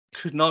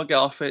 could not get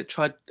off it,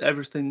 tried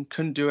everything,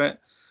 couldn't do it.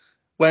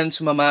 Went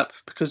into my map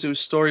because it was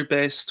story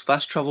based,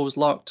 fast travel was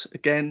locked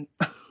again.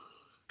 I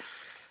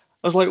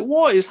was like,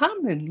 what is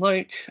happening?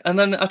 Like, and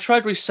then I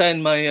tried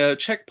resetting my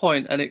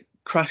checkpoint and it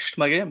crashed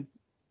my game.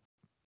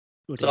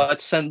 So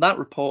I'd send that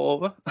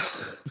report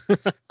over.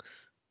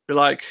 Be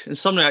like,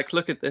 Insomniac,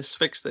 look at this,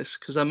 fix this,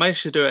 because I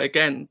managed to do it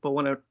again, but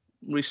when I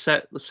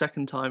reset the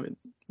second time, it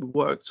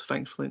worked,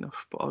 thankfully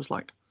enough. But I was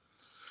like,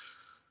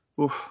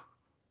 oof,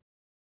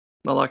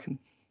 not liking.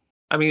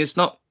 I mean, it's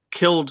not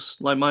killed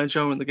like my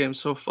enjoyment of the game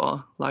so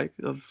far. Like,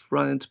 I've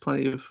run into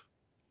plenty of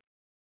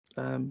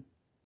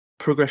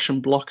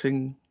progression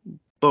blocking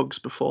bugs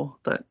before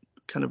that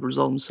kind of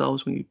resolve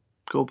themselves when you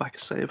go back a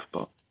save,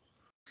 but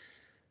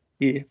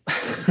yeah.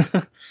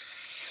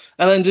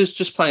 And then there's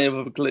just plenty of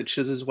other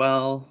glitches as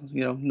well,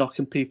 you know,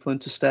 knocking people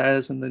into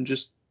stairs and then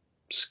just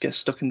get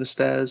stuck in the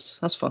stairs.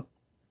 That's fun.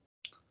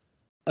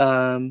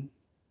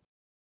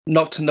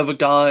 Knocked another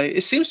guy.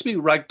 It seems to be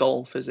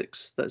ragdoll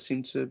physics that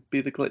seem to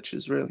be the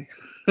glitches, really.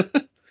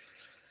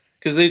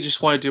 Because they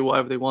just want to do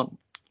whatever they want.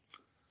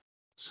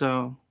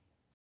 So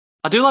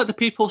I do like the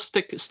people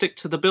stick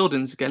to the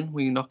buildings again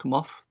when you knock them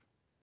off.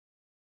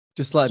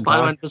 Just let him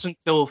Spider-Man die. doesn't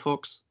kill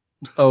folks.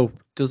 Oh,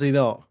 does he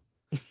not?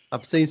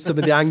 I've seen some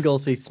of the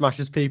angles he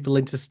smashes people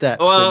into steps.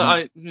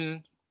 Well,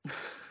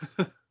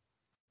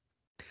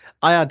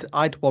 I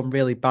had one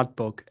really bad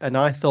bug, and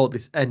I thought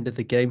this ended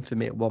the game for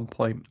me at one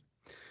point.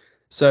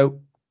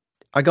 So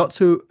I got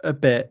to a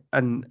bit,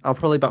 and I'm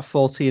probably about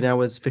 14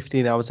 hours,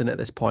 15 hours in at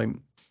this point.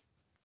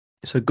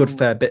 It's a good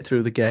fair bit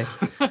through the game.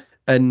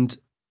 And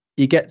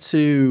you get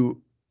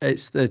to,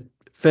 it's the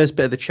first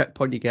bit of the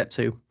checkpoint you get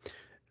to,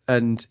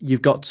 and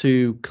you've got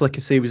to click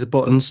a series of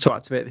buttons to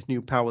activate this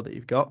new power that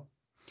you've got.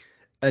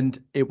 And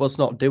it was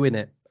not doing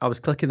it. I was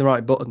clicking the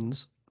right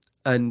buttons,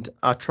 and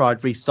I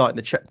tried restarting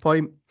the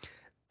checkpoint,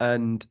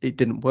 and it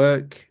didn't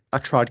work. I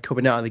tried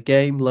coming out of the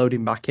game,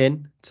 loading back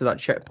in to that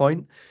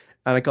checkpoint,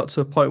 and I got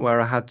to a point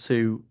where I had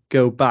to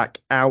go back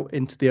out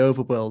into the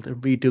overworld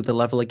and redo the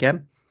level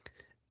again,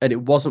 and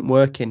it wasn't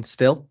working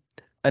still.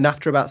 And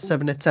after about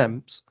 7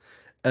 attempts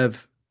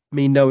of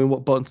me knowing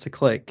what buttons to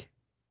click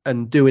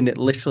and doing it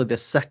literally the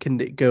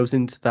second it goes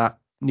into that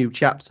new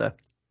chapter,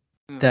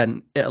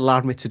 then it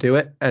allowed me to do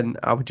it, and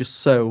I was just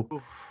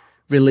so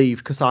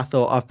relieved because I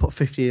thought I've put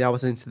 15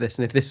 hours into this,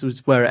 and if this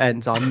was where it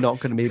ends, I'm not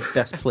going to be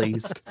best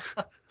pleased.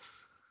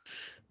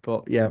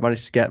 But yeah, I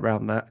managed to get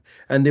around that.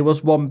 And there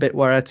was one bit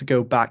where I had to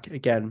go back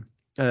again.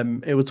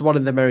 It was one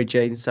of the Mary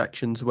Jane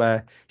sections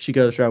where she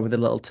goes around with a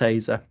little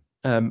taser.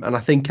 And I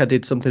think I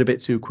did something a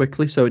bit too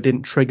quickly, so it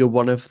didn't trigger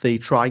one of the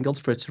triangles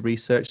for her to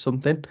research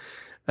something,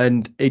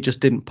 and it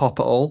just didn't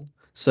pop at all.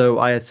 So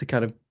I had to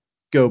kind of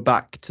go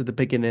back to the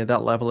beginning of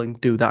that level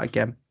and do that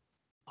again.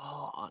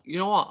 Oh, you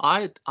know what?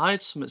 I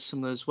had something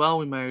similar as well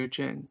with Mary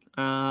Jane,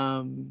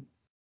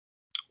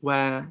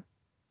 where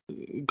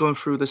going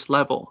through this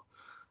level,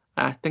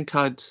 I think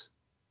I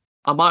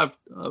might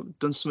have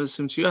done something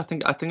similar to you. I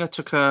think I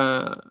took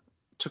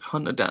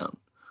Hunter down,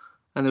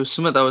 and there was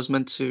something that I was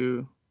meant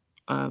to,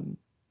 I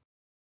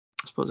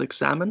suppose,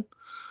 examine,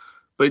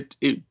 but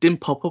it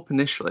didn't pop up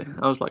initially.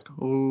 I was like,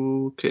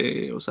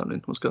 okay, what's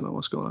happening? What's going on?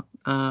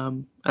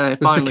 And it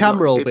Was the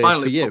camera all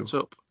weird for you popped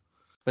up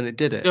when it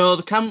did it? No,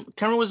 the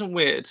camera wasn't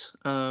weird.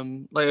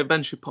 Like it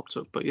eventually popped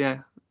up, but yeah,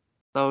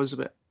 that was a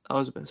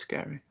bit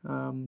scary.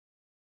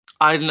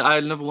 I had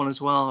another one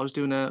as well. I was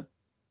doing a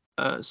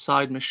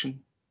side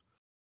mission,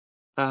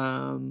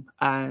 and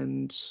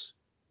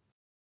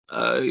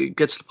it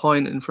gets to the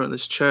point in front of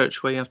this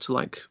church where you have to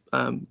like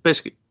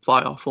basically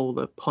fight off all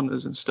the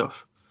hunters and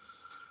stuff.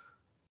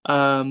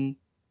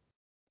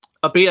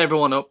 I beat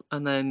everyone up,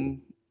 and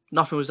then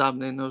nothing was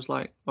happening. I was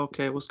like,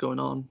 okay, what's going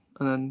on?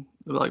 And then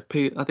like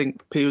I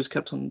think P was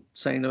kept on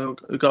saying, oh,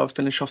 we got to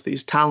finish off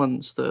these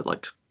talons, the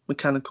like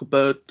mechanical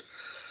bird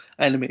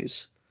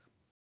enemies.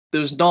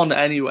 There was none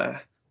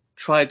anywhere.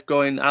 Tried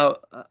going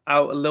out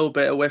a little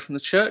bit away from the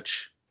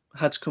church.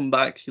 Had to come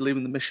back. You're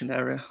leaving the mission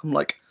area. I'm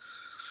like,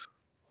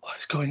 what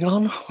is going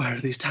on? Where are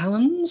these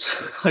talons?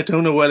 I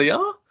don't know where they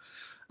are.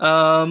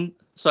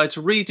 So I had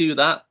to redo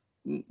that.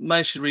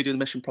 Managed to redo the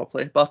mission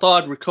properly, but I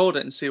thought I'd record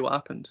it and see what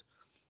happened.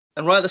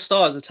 And right at the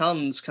start, as the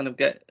talons kind of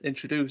get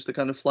introduced, they're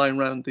kind of flying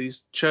around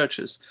these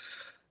churches.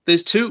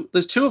 There's two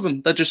of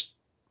them that just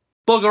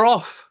bugger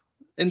off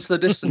into the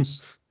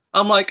distance.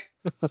 I'm like,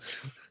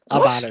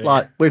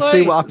 like we've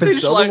seen what happens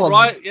to other ones.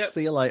 Right, yep.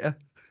 See you later.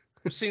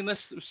 We've seen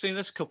this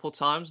a couple of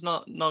times.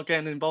 Not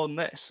getting involved in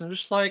this. I'm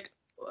just like,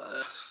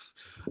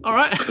 all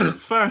right,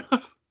 fair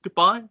enough.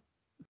 Goodbye.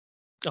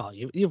 Oh,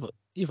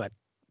 you've had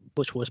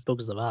much worse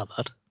bugs than I've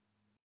had.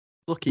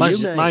 Lucky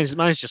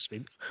mine's just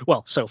been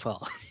so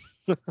far.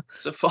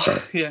 So far,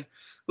 yeah.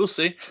 We'll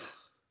see.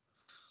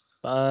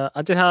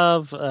 I did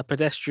have a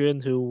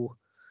pedestrian who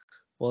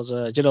was,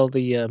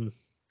 the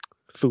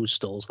food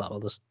stalls that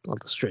on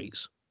the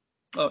streets.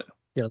 Oh, yeah.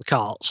 You know, the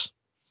carts.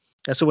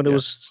 And so when it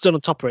was stood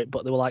on top of it,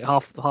 but they were like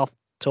half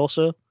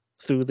torso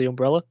through the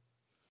umbrella,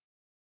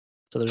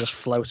 so they were just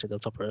floating on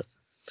top of it.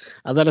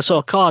 And then I saw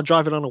a car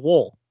driving on a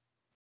wall.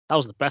 That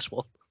was the best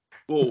one.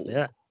 Whoa.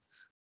 Yeah.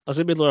 I was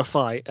in the middle of a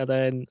fight, and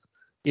then,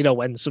 you know,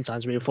 when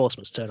sometimes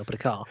reinforcements turn up in a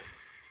car,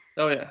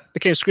 Oh, yeah. they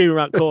came screaming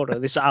around the corner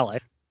of this alley,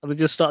 and they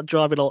just started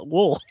driving on a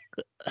wall.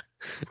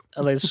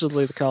 And then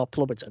suddenly the car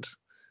plummeted.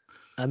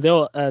 And there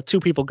were, 2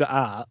 people got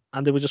out,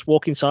 and they were just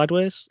walking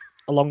sideways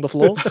along the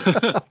floor,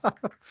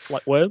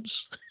 like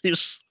worms. It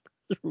was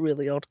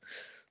really odd.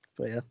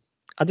 But yeah,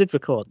 I did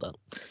record that.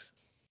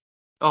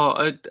 Oh,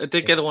 I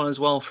did get one as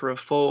well for a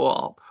photo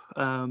op,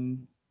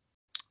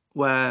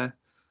 where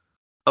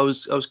I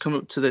was coming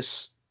up to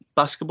this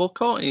basketball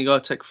court, and you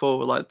got to take a photo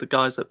with like the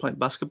guys that play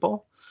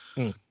basketball.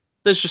 Hmm.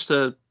 There's just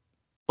a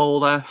ball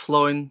there,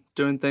 flowing,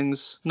 doing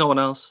things. No one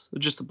else.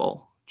 Just a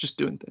ball, just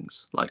doing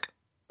things. Like.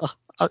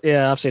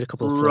 Yeah, I've seen a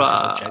couple of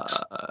floating objects.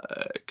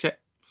 Okay.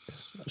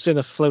 I've seen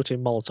a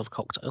floating Molotov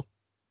cocktail.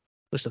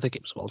 At least I think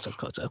it was a Molotov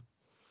cocktail.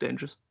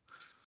 Dangerous.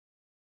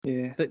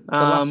 Yeah.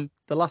 The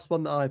last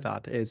one that I've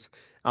had is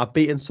I've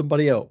beaten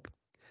somebody up,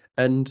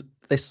 and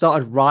they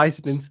started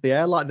rising into the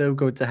air like they were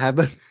going to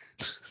heaven.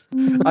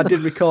 I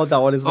did record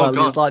that one as well.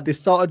 God. It's like they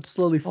started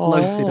slowly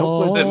floating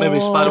upwards. Maybe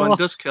Spider-Man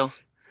does kill.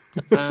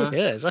 Yeah,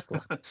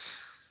 exactly.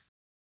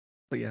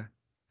 But yeah.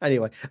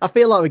 Anyway, I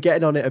feel like we're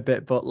getting on it a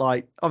bit, but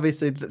like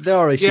obviously there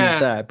are issues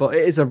there, but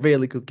it is a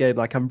really good game.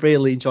 Like I'm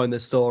really enjoying the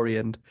story,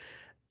 and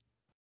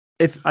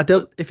if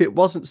it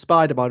wasn't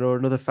Spider-Man or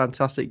another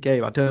fantastic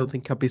game, I don't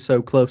think I'd be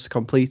so close to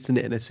completing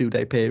it in a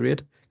 2-day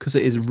period, because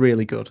it is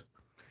really good.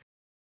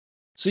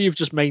 So you've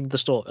just made the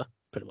story,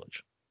 pretty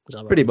much. Is that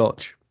right? Pretty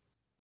much.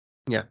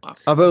 Yeah.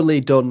 I've only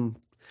done,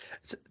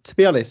 to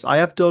be honest, I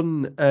have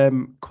done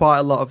quite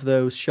a lot of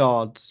those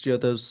shards,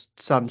 those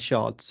sand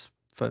shards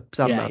for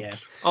Sandman. Yeah.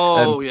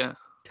 Oh, yeah.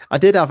 I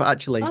did have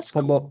actually That's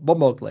one cool.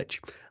 more glitch.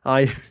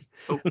 I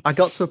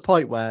got to a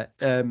point where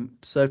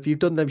so if you've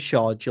done them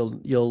shards,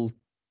 you'll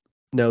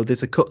know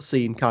there's a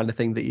cutscene kind of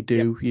thing that you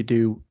do. Yep. You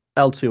do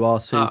L2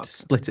 R2 to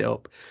split it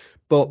up,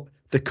 but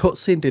the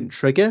cutscene didn't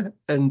trigger,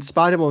 and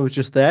Spider-Man was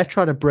just there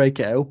trying to break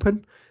it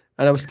open,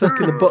 and I was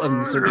clicking the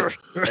buttons, and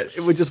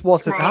it just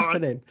wasn't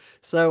happening.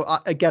 So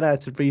I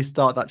had to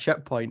restart that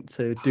checkpoint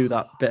to do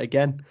that bit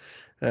again,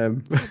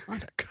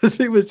 because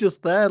it was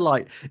just there.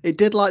 Like it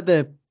did like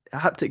the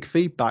haptic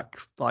feedback,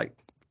 like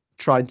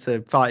trying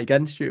to fight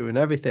against you and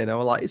everything. I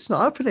was like, it's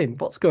not happening.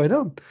 What's going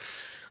on?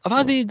 Have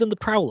either of you done the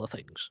Prowler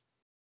things?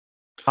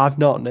 I've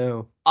not,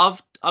 no.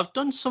 I've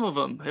done some of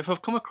them. If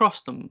I've come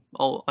across them,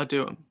 I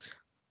do them.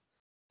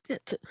 Yeah,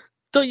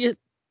 do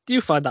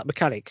you find that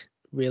mechanic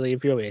really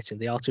infuriating,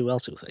 the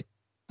R2L2 thing?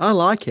 I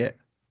like it.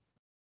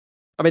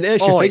 I mean, it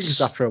hurts your fingers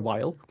after a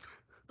while.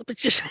 But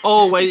just,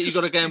 wait, you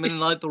got to get them in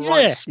like the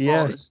right spot.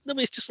 Yeah. No,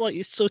 but it's just like,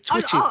 it's so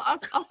twitchy. I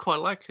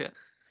quite like it.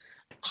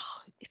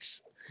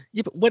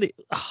 But when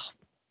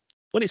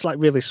it's like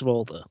really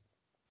small though,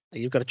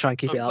 you've got to try and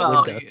keep it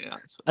out window,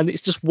 and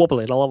it's just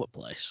wobbling all over the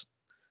place.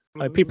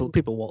 I mean,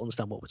 people won't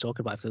understand what we're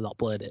talking about if they're not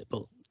playing it,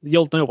 but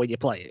you'll know when you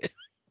play it.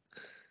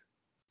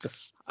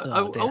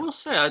 I will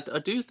say, I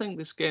do think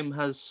this game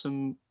has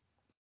some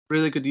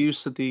really good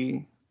use of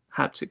the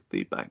haptic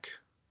feedback.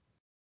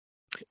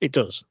 It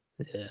does,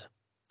 yeah.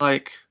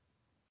 Like,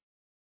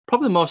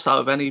 probably the most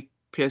out of any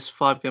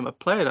PS5 game I've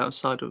played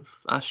outside of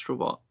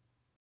Astrobot.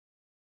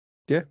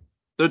 Yeah.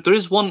 There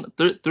is one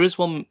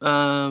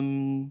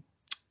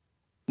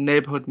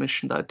neighborhood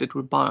mission that I did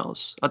with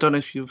Biles. I don't know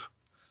if you've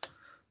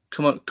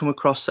come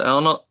across it.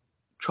 I'll not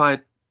try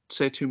to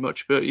say too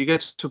much, but you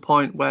get to a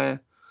point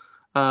where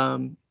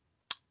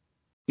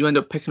you end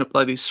up picking up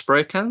like these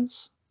spray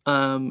cans,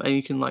 and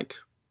you can like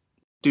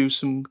do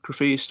some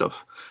graffiti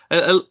stuff.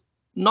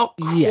 Not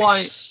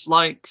quite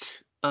like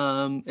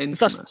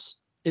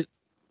Infamous.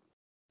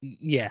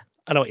 Yeah,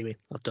 I know what you mean.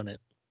 I've done it.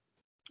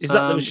 Is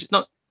that the mission? It's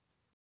not.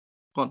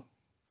 Go on.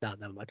 No,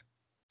 never mind.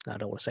 No, I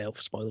don't want to say it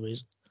for spoiler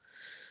reasons.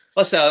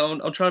 Let's say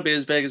I'm trying to be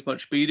as vague as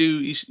much, but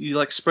you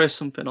like spray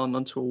something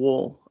onto a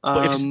wall.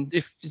 But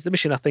if it's the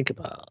mission I'm thinking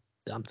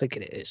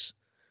it is.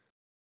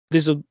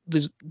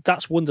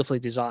 That's wonderfully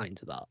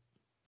designed. That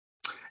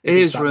it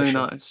is really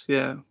nice.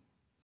 Yeah.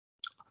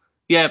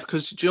 Yeah,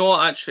 because do you know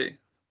what? Actually,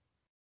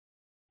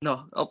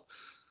 no,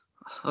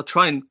 I'll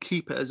try and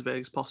keep it as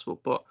vague as possible.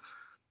 But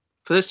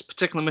for this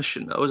particular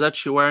mission, I was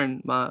actually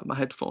wearing my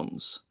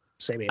headphones.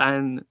 Same here.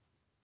 And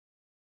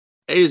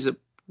it is a.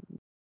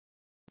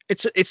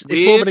 It's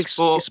weird,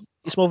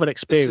 more of an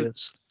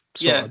experience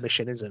sort of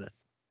mission, isn't it?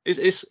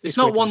 It's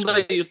not one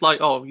that you'd like.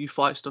 Oh, you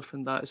fight stuff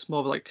in that. It's more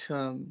of like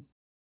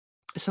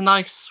it's a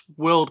nice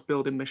world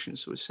building mission,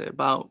 so we say,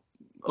 about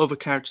other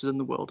characters in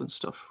the world and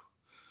stuff.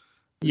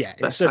 Yeah,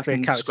 it's best I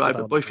can describe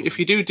it. But if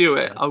you do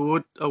it, I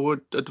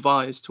would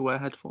advise to wear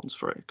headphones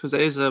for it, because it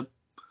is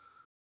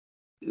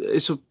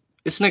it's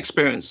an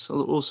experience.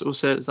 I'll also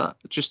say it's that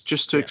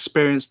just to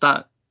experience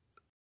that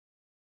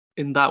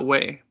in that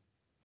way.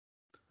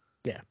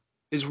 Yeah.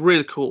 is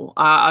really cool.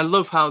 I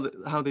love how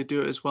they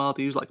do it as well.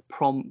 They use like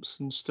prompts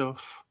and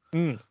stuff.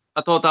 I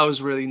thought that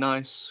was really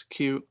nice,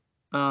 cute.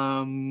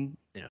 Yeah.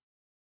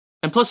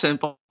 And plus it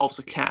involves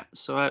a cat,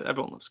 so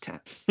everyone loves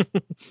cats.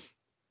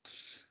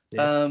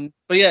 Yeah.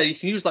 But yeah, you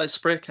can use like a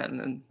spray can,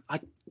 and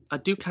I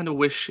do kind of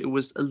wish it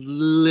was a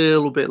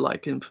little bit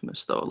like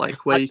Infamous though,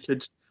 like where you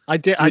could. I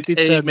did aim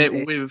turn it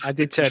it. with I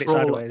the did turn it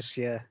controller. sideways.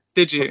 Yeah.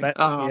 Did you? But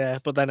then, yeah,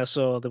 but then I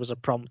saw there was a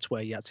prompt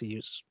where you had to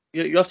use.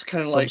 You have to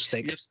kind of like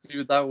thumbstick. you have to do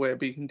it that way,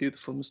 but you can do the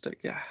thumbstick.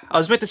 Yeah, I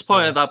was a bit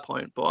disappointed at that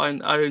point, but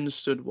I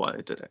understood why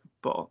I did it.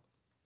 But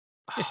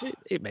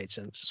It made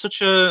sense.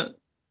 such a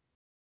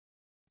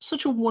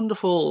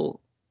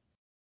wonderful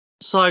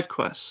side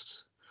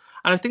quest,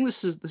 and I think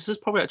this is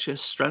probably actually a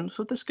strength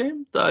of this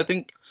game. That I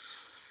think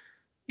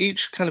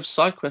each kind of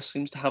side quest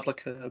seems to have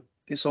like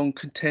its own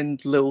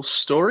contained little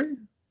story,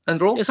 and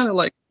they're all Yes, kind of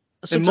like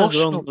sometimes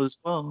they're emotional as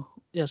well.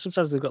 Yeah,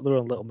 sometimes they've got their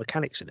own little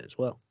mechanics in it as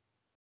well.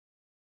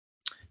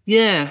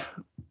 Yeah,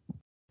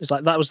 It's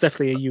like that was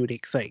definitely a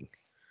unique thing.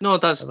 no,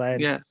 that's And then,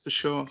 yeah for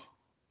sure.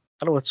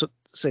 I don't want to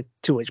say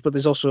too much, but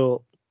there's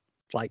also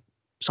like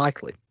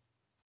cycling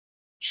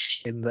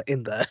in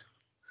there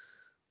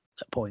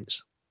at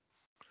points.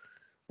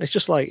 It's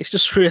just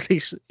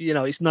really,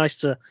 it's nice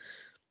to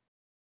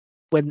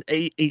when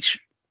each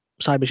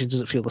side mission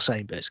doesn't feel the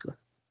same. Basically,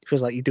 it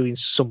feels like you're doing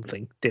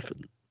something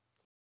different.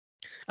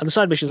 And the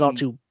side missions aren't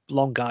too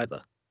long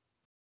either.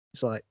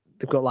 It's like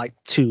they've got like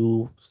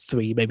 2,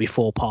 3, maybe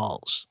 4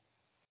 parts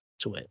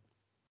to it.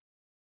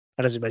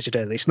 And as you mentioned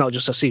earlier, it's not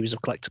just a series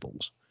of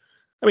collectibles.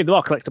 I mean, there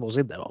are collectibles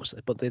in there,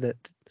 obviously, but they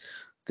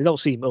don't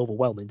seem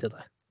overwhelming, do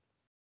they?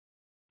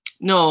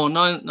 No,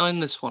 not in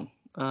this one.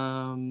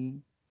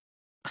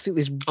 I think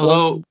there's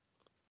although one.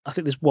 I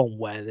think there's one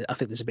where I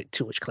think there's a bit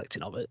too much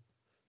collecting of it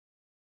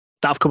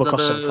that I've come is that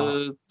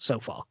across so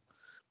far.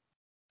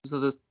 Is that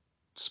the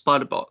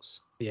spider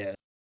bots? Yeah.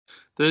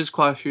 There is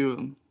quite a few of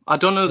them. I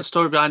don't know the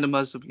story behind them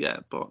as of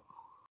yet, but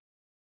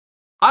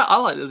I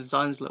like the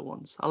designs, little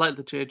ones. I like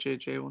the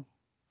JJJ one.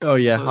 Oh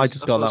yeah, I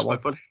just got that one.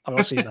 Funny. I've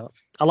not seen that.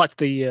 I liked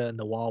the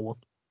Noir one.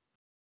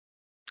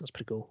 That's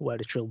pretty cool. Where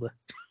the Trilda.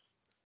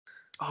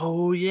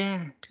 Oh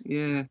yeah,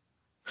 yeah.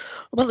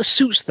 What about the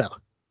suits though?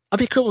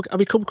 Have you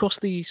come across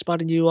the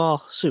Spider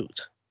Noir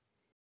suit?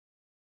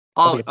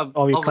 Oh, Have I've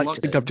you unlocked collected I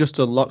it? think I've just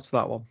unlocked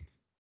that one.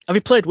 Have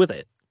you played with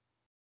it?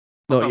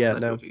 Not yet,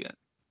 no. With it yet.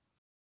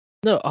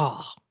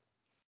 No.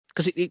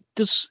 Because it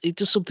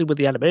does something with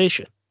the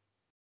animation.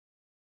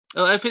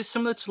 If it's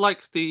similar to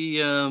like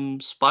the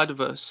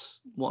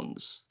Spider-Verse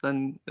ones,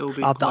 then it will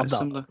be quite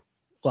similar.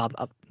 Well,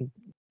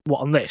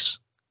 what on this?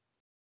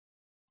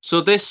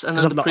 So this and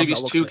then the previous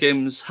I've not two looked at it.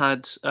 games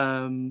had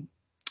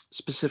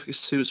specific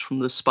suits from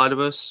the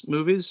Spider-Verse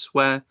movies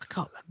where I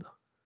can't remember.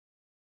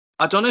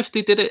 I don't know if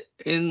they did it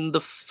in the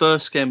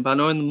first game, but I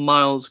know in the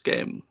Miles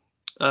game,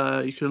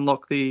 you can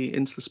unlock the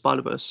Into the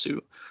Spider-Verse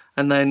suit,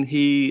 and then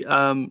he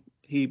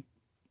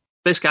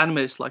basically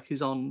animates like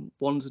he's on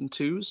 1s and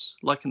 2s,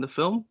 like in the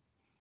film.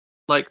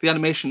 Like the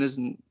animation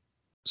isn't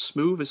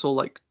smooth; it's all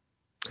like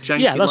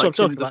janky. Yeah, that's like what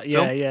I'm talking in the about.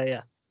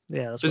 film.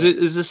 Yeah. That's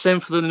Is the same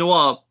for the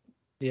Noir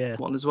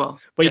one as well?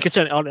 But you can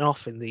turn it on and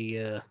off in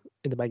the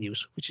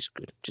menus, which is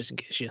good, just in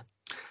case you.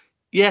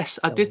 Yes,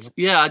 I did.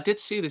 Yeah, I did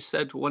see this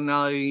said when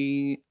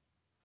it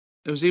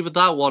was either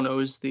that one or it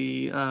was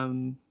the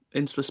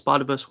Into the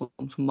Spider-Verse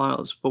one from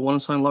Miles. But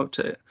once I unlocked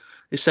it,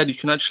 it said you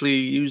can actually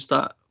use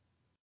that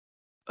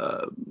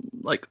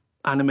like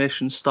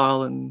animation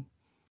style and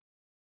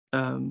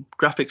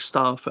graphic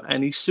style for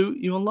any suit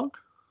you unlock.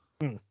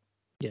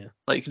 Yeah.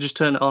 Like you can just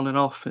turn it on and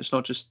off. It's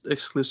not just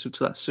exclusive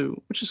to that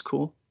suit, which is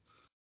cool.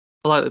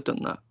 I like they've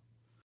done that.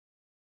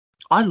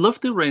 I love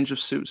the range of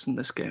suits in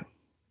this game.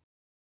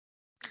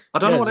 I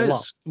don't know what it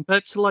is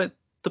compared to like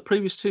the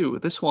previous two.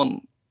 This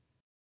one,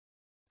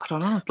 I don't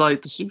know.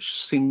 Like the suits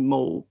just seem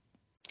more.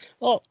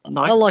 Oh,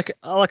 nice. I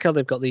like how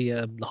they've got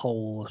the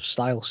whole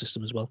style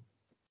system as well.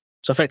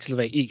 So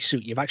effectively, each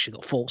suit you've actually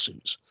got 4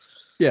 suits.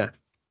 Yeah.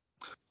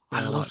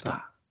 I love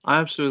that. I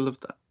absolutely love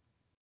that.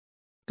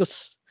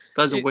 Because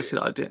that's a wicked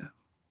idea.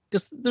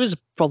 Because there is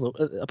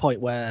a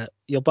point where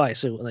you'll buy a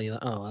suit and then you're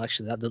like, oh,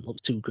 actually that doesn't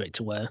look too great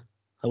to wear.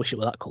 I wish it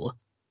were that colour.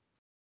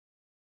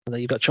 And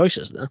then you've got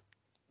choices there.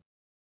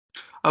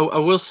 I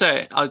will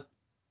say I've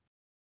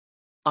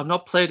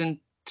not played in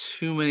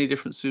too many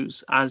different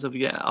suits as of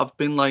yet. I've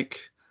been like,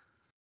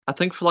 I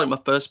think for like my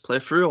first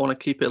playthrough, I want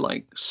to keep it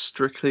like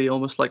strictly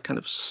almost like kind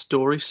of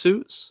story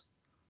suits.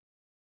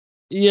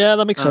 Yeah,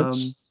 that makes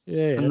sense.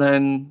 Yeah. And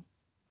then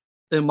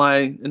in my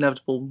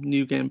inevitable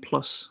New Game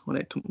Plus when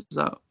it comes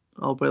out,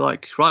 I'll be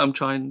like, right, I'm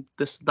trying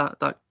this,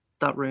 that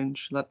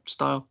range, that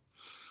style.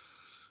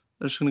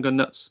 I'm just gonna go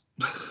nuts.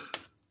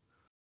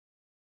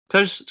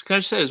 Can I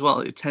just say as well,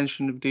 the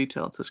attention of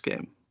detail to this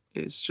game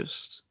is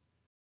just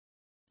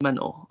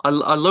mental. I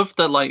love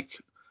that, like,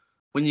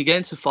 when you get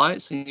into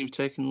fights and you've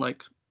taken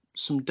like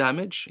some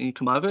damage and you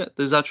come out of it,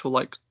 there's actual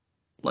like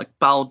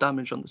battle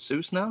damage on the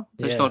suits now.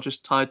 It's not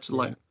just tied to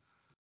like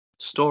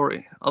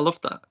story. I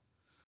love that.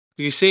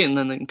 You see it, and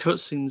then in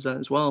cutscenes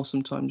as well.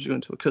 Sometimes you go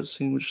into a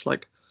cutscene with just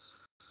like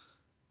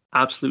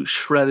absolute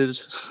shredded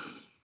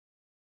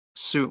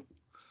suit.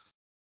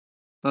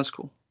 That's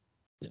cool.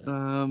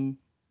 Yeah.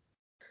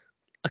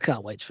 I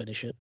can't wait to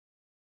finish it.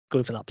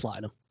 Going for that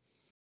platinum.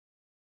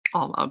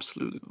 I'm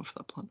absolutely going for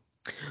that plan.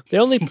 The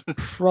only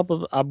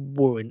problem I'm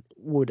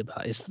worried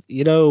about is,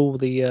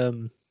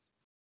 the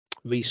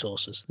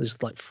resources.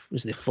 There's like,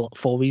 is there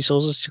 4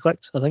 resources to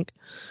collect, I think?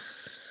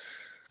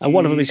 And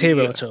one of them is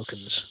hero Yes.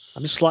 tokens.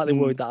 I'm just slightly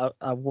worried that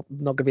I'm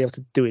not going to be able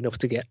to do enough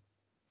to get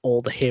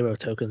all the hero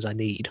tokens I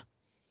need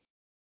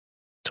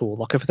to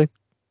unlock everything.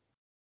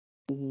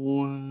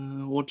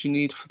 What do you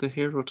need for the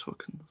hero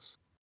tokens?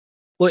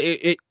 Well,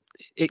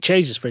 it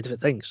changes for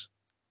different things.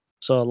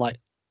 So like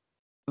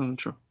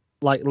True.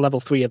 like level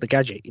 3 of the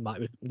gadget, you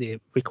might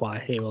require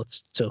hero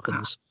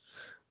tokens,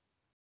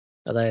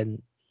 and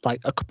then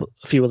like a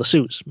few other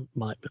suits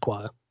might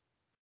require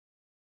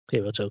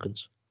hero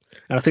tokens.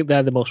 And I think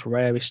they're the most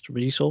rarest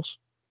resource.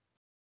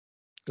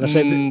 And I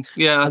said,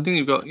 yeah, I think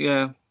you've got,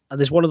 yeah. And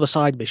there's one of the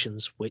side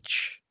missions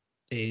which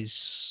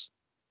is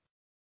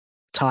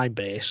time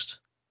based,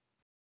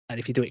 and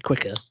if you do it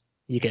quicker,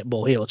 you get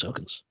more hero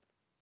tokens.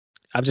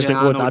 I'm just a bit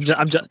worried.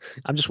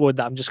 I'm just worried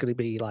that I'm just going to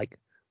be like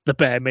the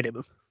bare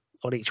minimum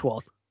on each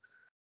one,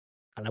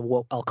 and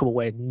I'll come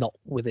away not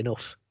with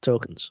enough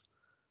tokens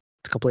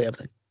to complete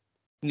everything.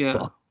 Yeah.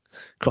 But I'll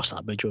cross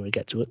that bridge when we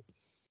get to it,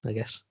 I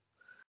guess.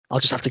 I'll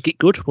just have to get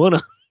good, won't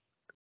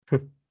I?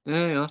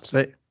 Yeah, that's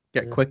it.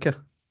 Get quicker.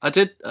 I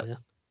did. Yeah.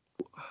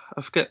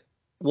 I forget.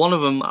 One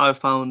of them I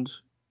found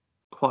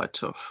quite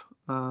tough.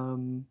 I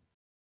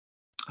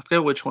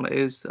forget which one it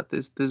is. That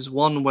there's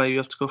one where you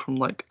have to go from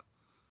like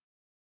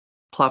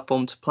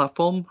platform to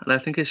platform, and I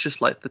think it's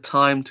just like the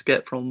time to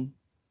get from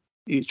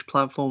each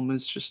platform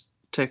is just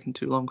taking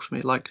too long for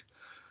me. Like,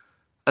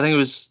 I think it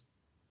was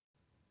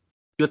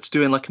you had to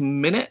do it in like a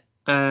minute,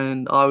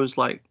 and I was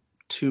like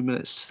 2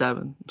 minutes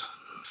 7.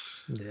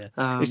 Yeah.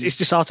 It's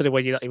disheartening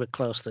when you're not even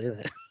close to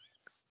it.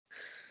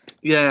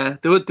 Yeah,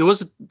 there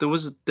was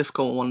a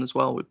difficult one as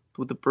well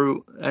with the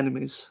brute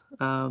enemies.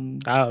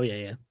 Oh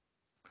yeah.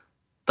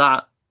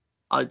 That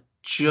I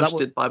just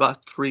did by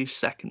about 3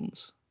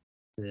 seconds.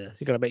 Yeah,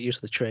 you got to make use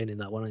of the train in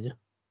that one, haven't you?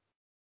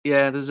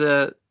 Yeah, there's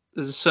a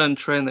certain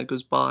train that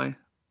goes by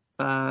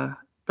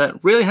that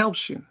really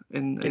helps you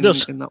in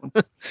that one.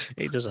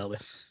 It does help you.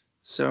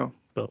 So,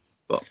 but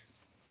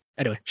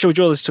anyway, shall we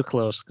draw this to a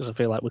close? Because I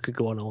feel like we could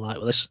go on all night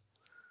with this.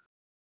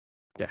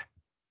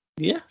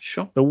 Yeah,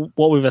 sure. But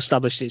what we've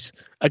established is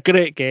a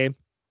great game,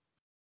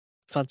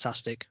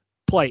 fantastic.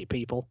 Play it,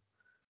 people,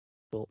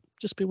 but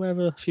just beware of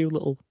a few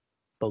little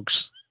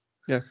bugs.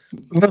 Yeah,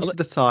 most of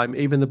the time,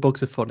 even the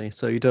bugs are funny,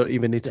 so you don't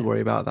even need to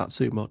worry about that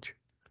too much.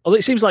 Well,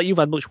 it seems like you've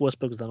had much worse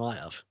bugs than I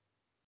have,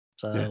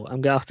 so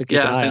I'm gonna have to keep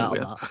an eye out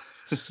on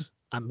that.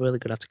 I'm really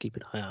gonna have to keep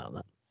an eye out on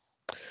that.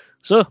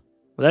 So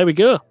there we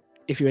go.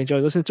 If you enjoy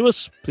listening to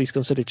us, please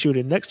consider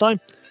tuning in next time.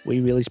 We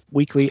release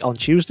weekly on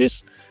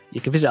Tuesdays. You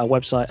can visit our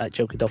website at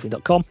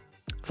jokingdolphin.com.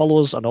 Follow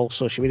us on all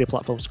social media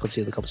platforms to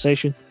continue the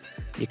conversation.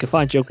 You can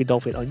find Joking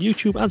Dolphin on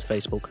YouTube and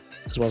Facebook,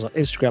 as well as on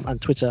Instagram and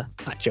Twitter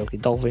at Joking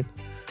Dolphin.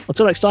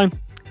 Until next time,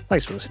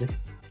 thanks for listening.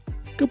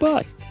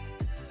 Goodbye.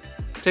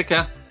 Take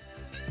care.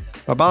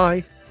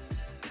 Bye-bye.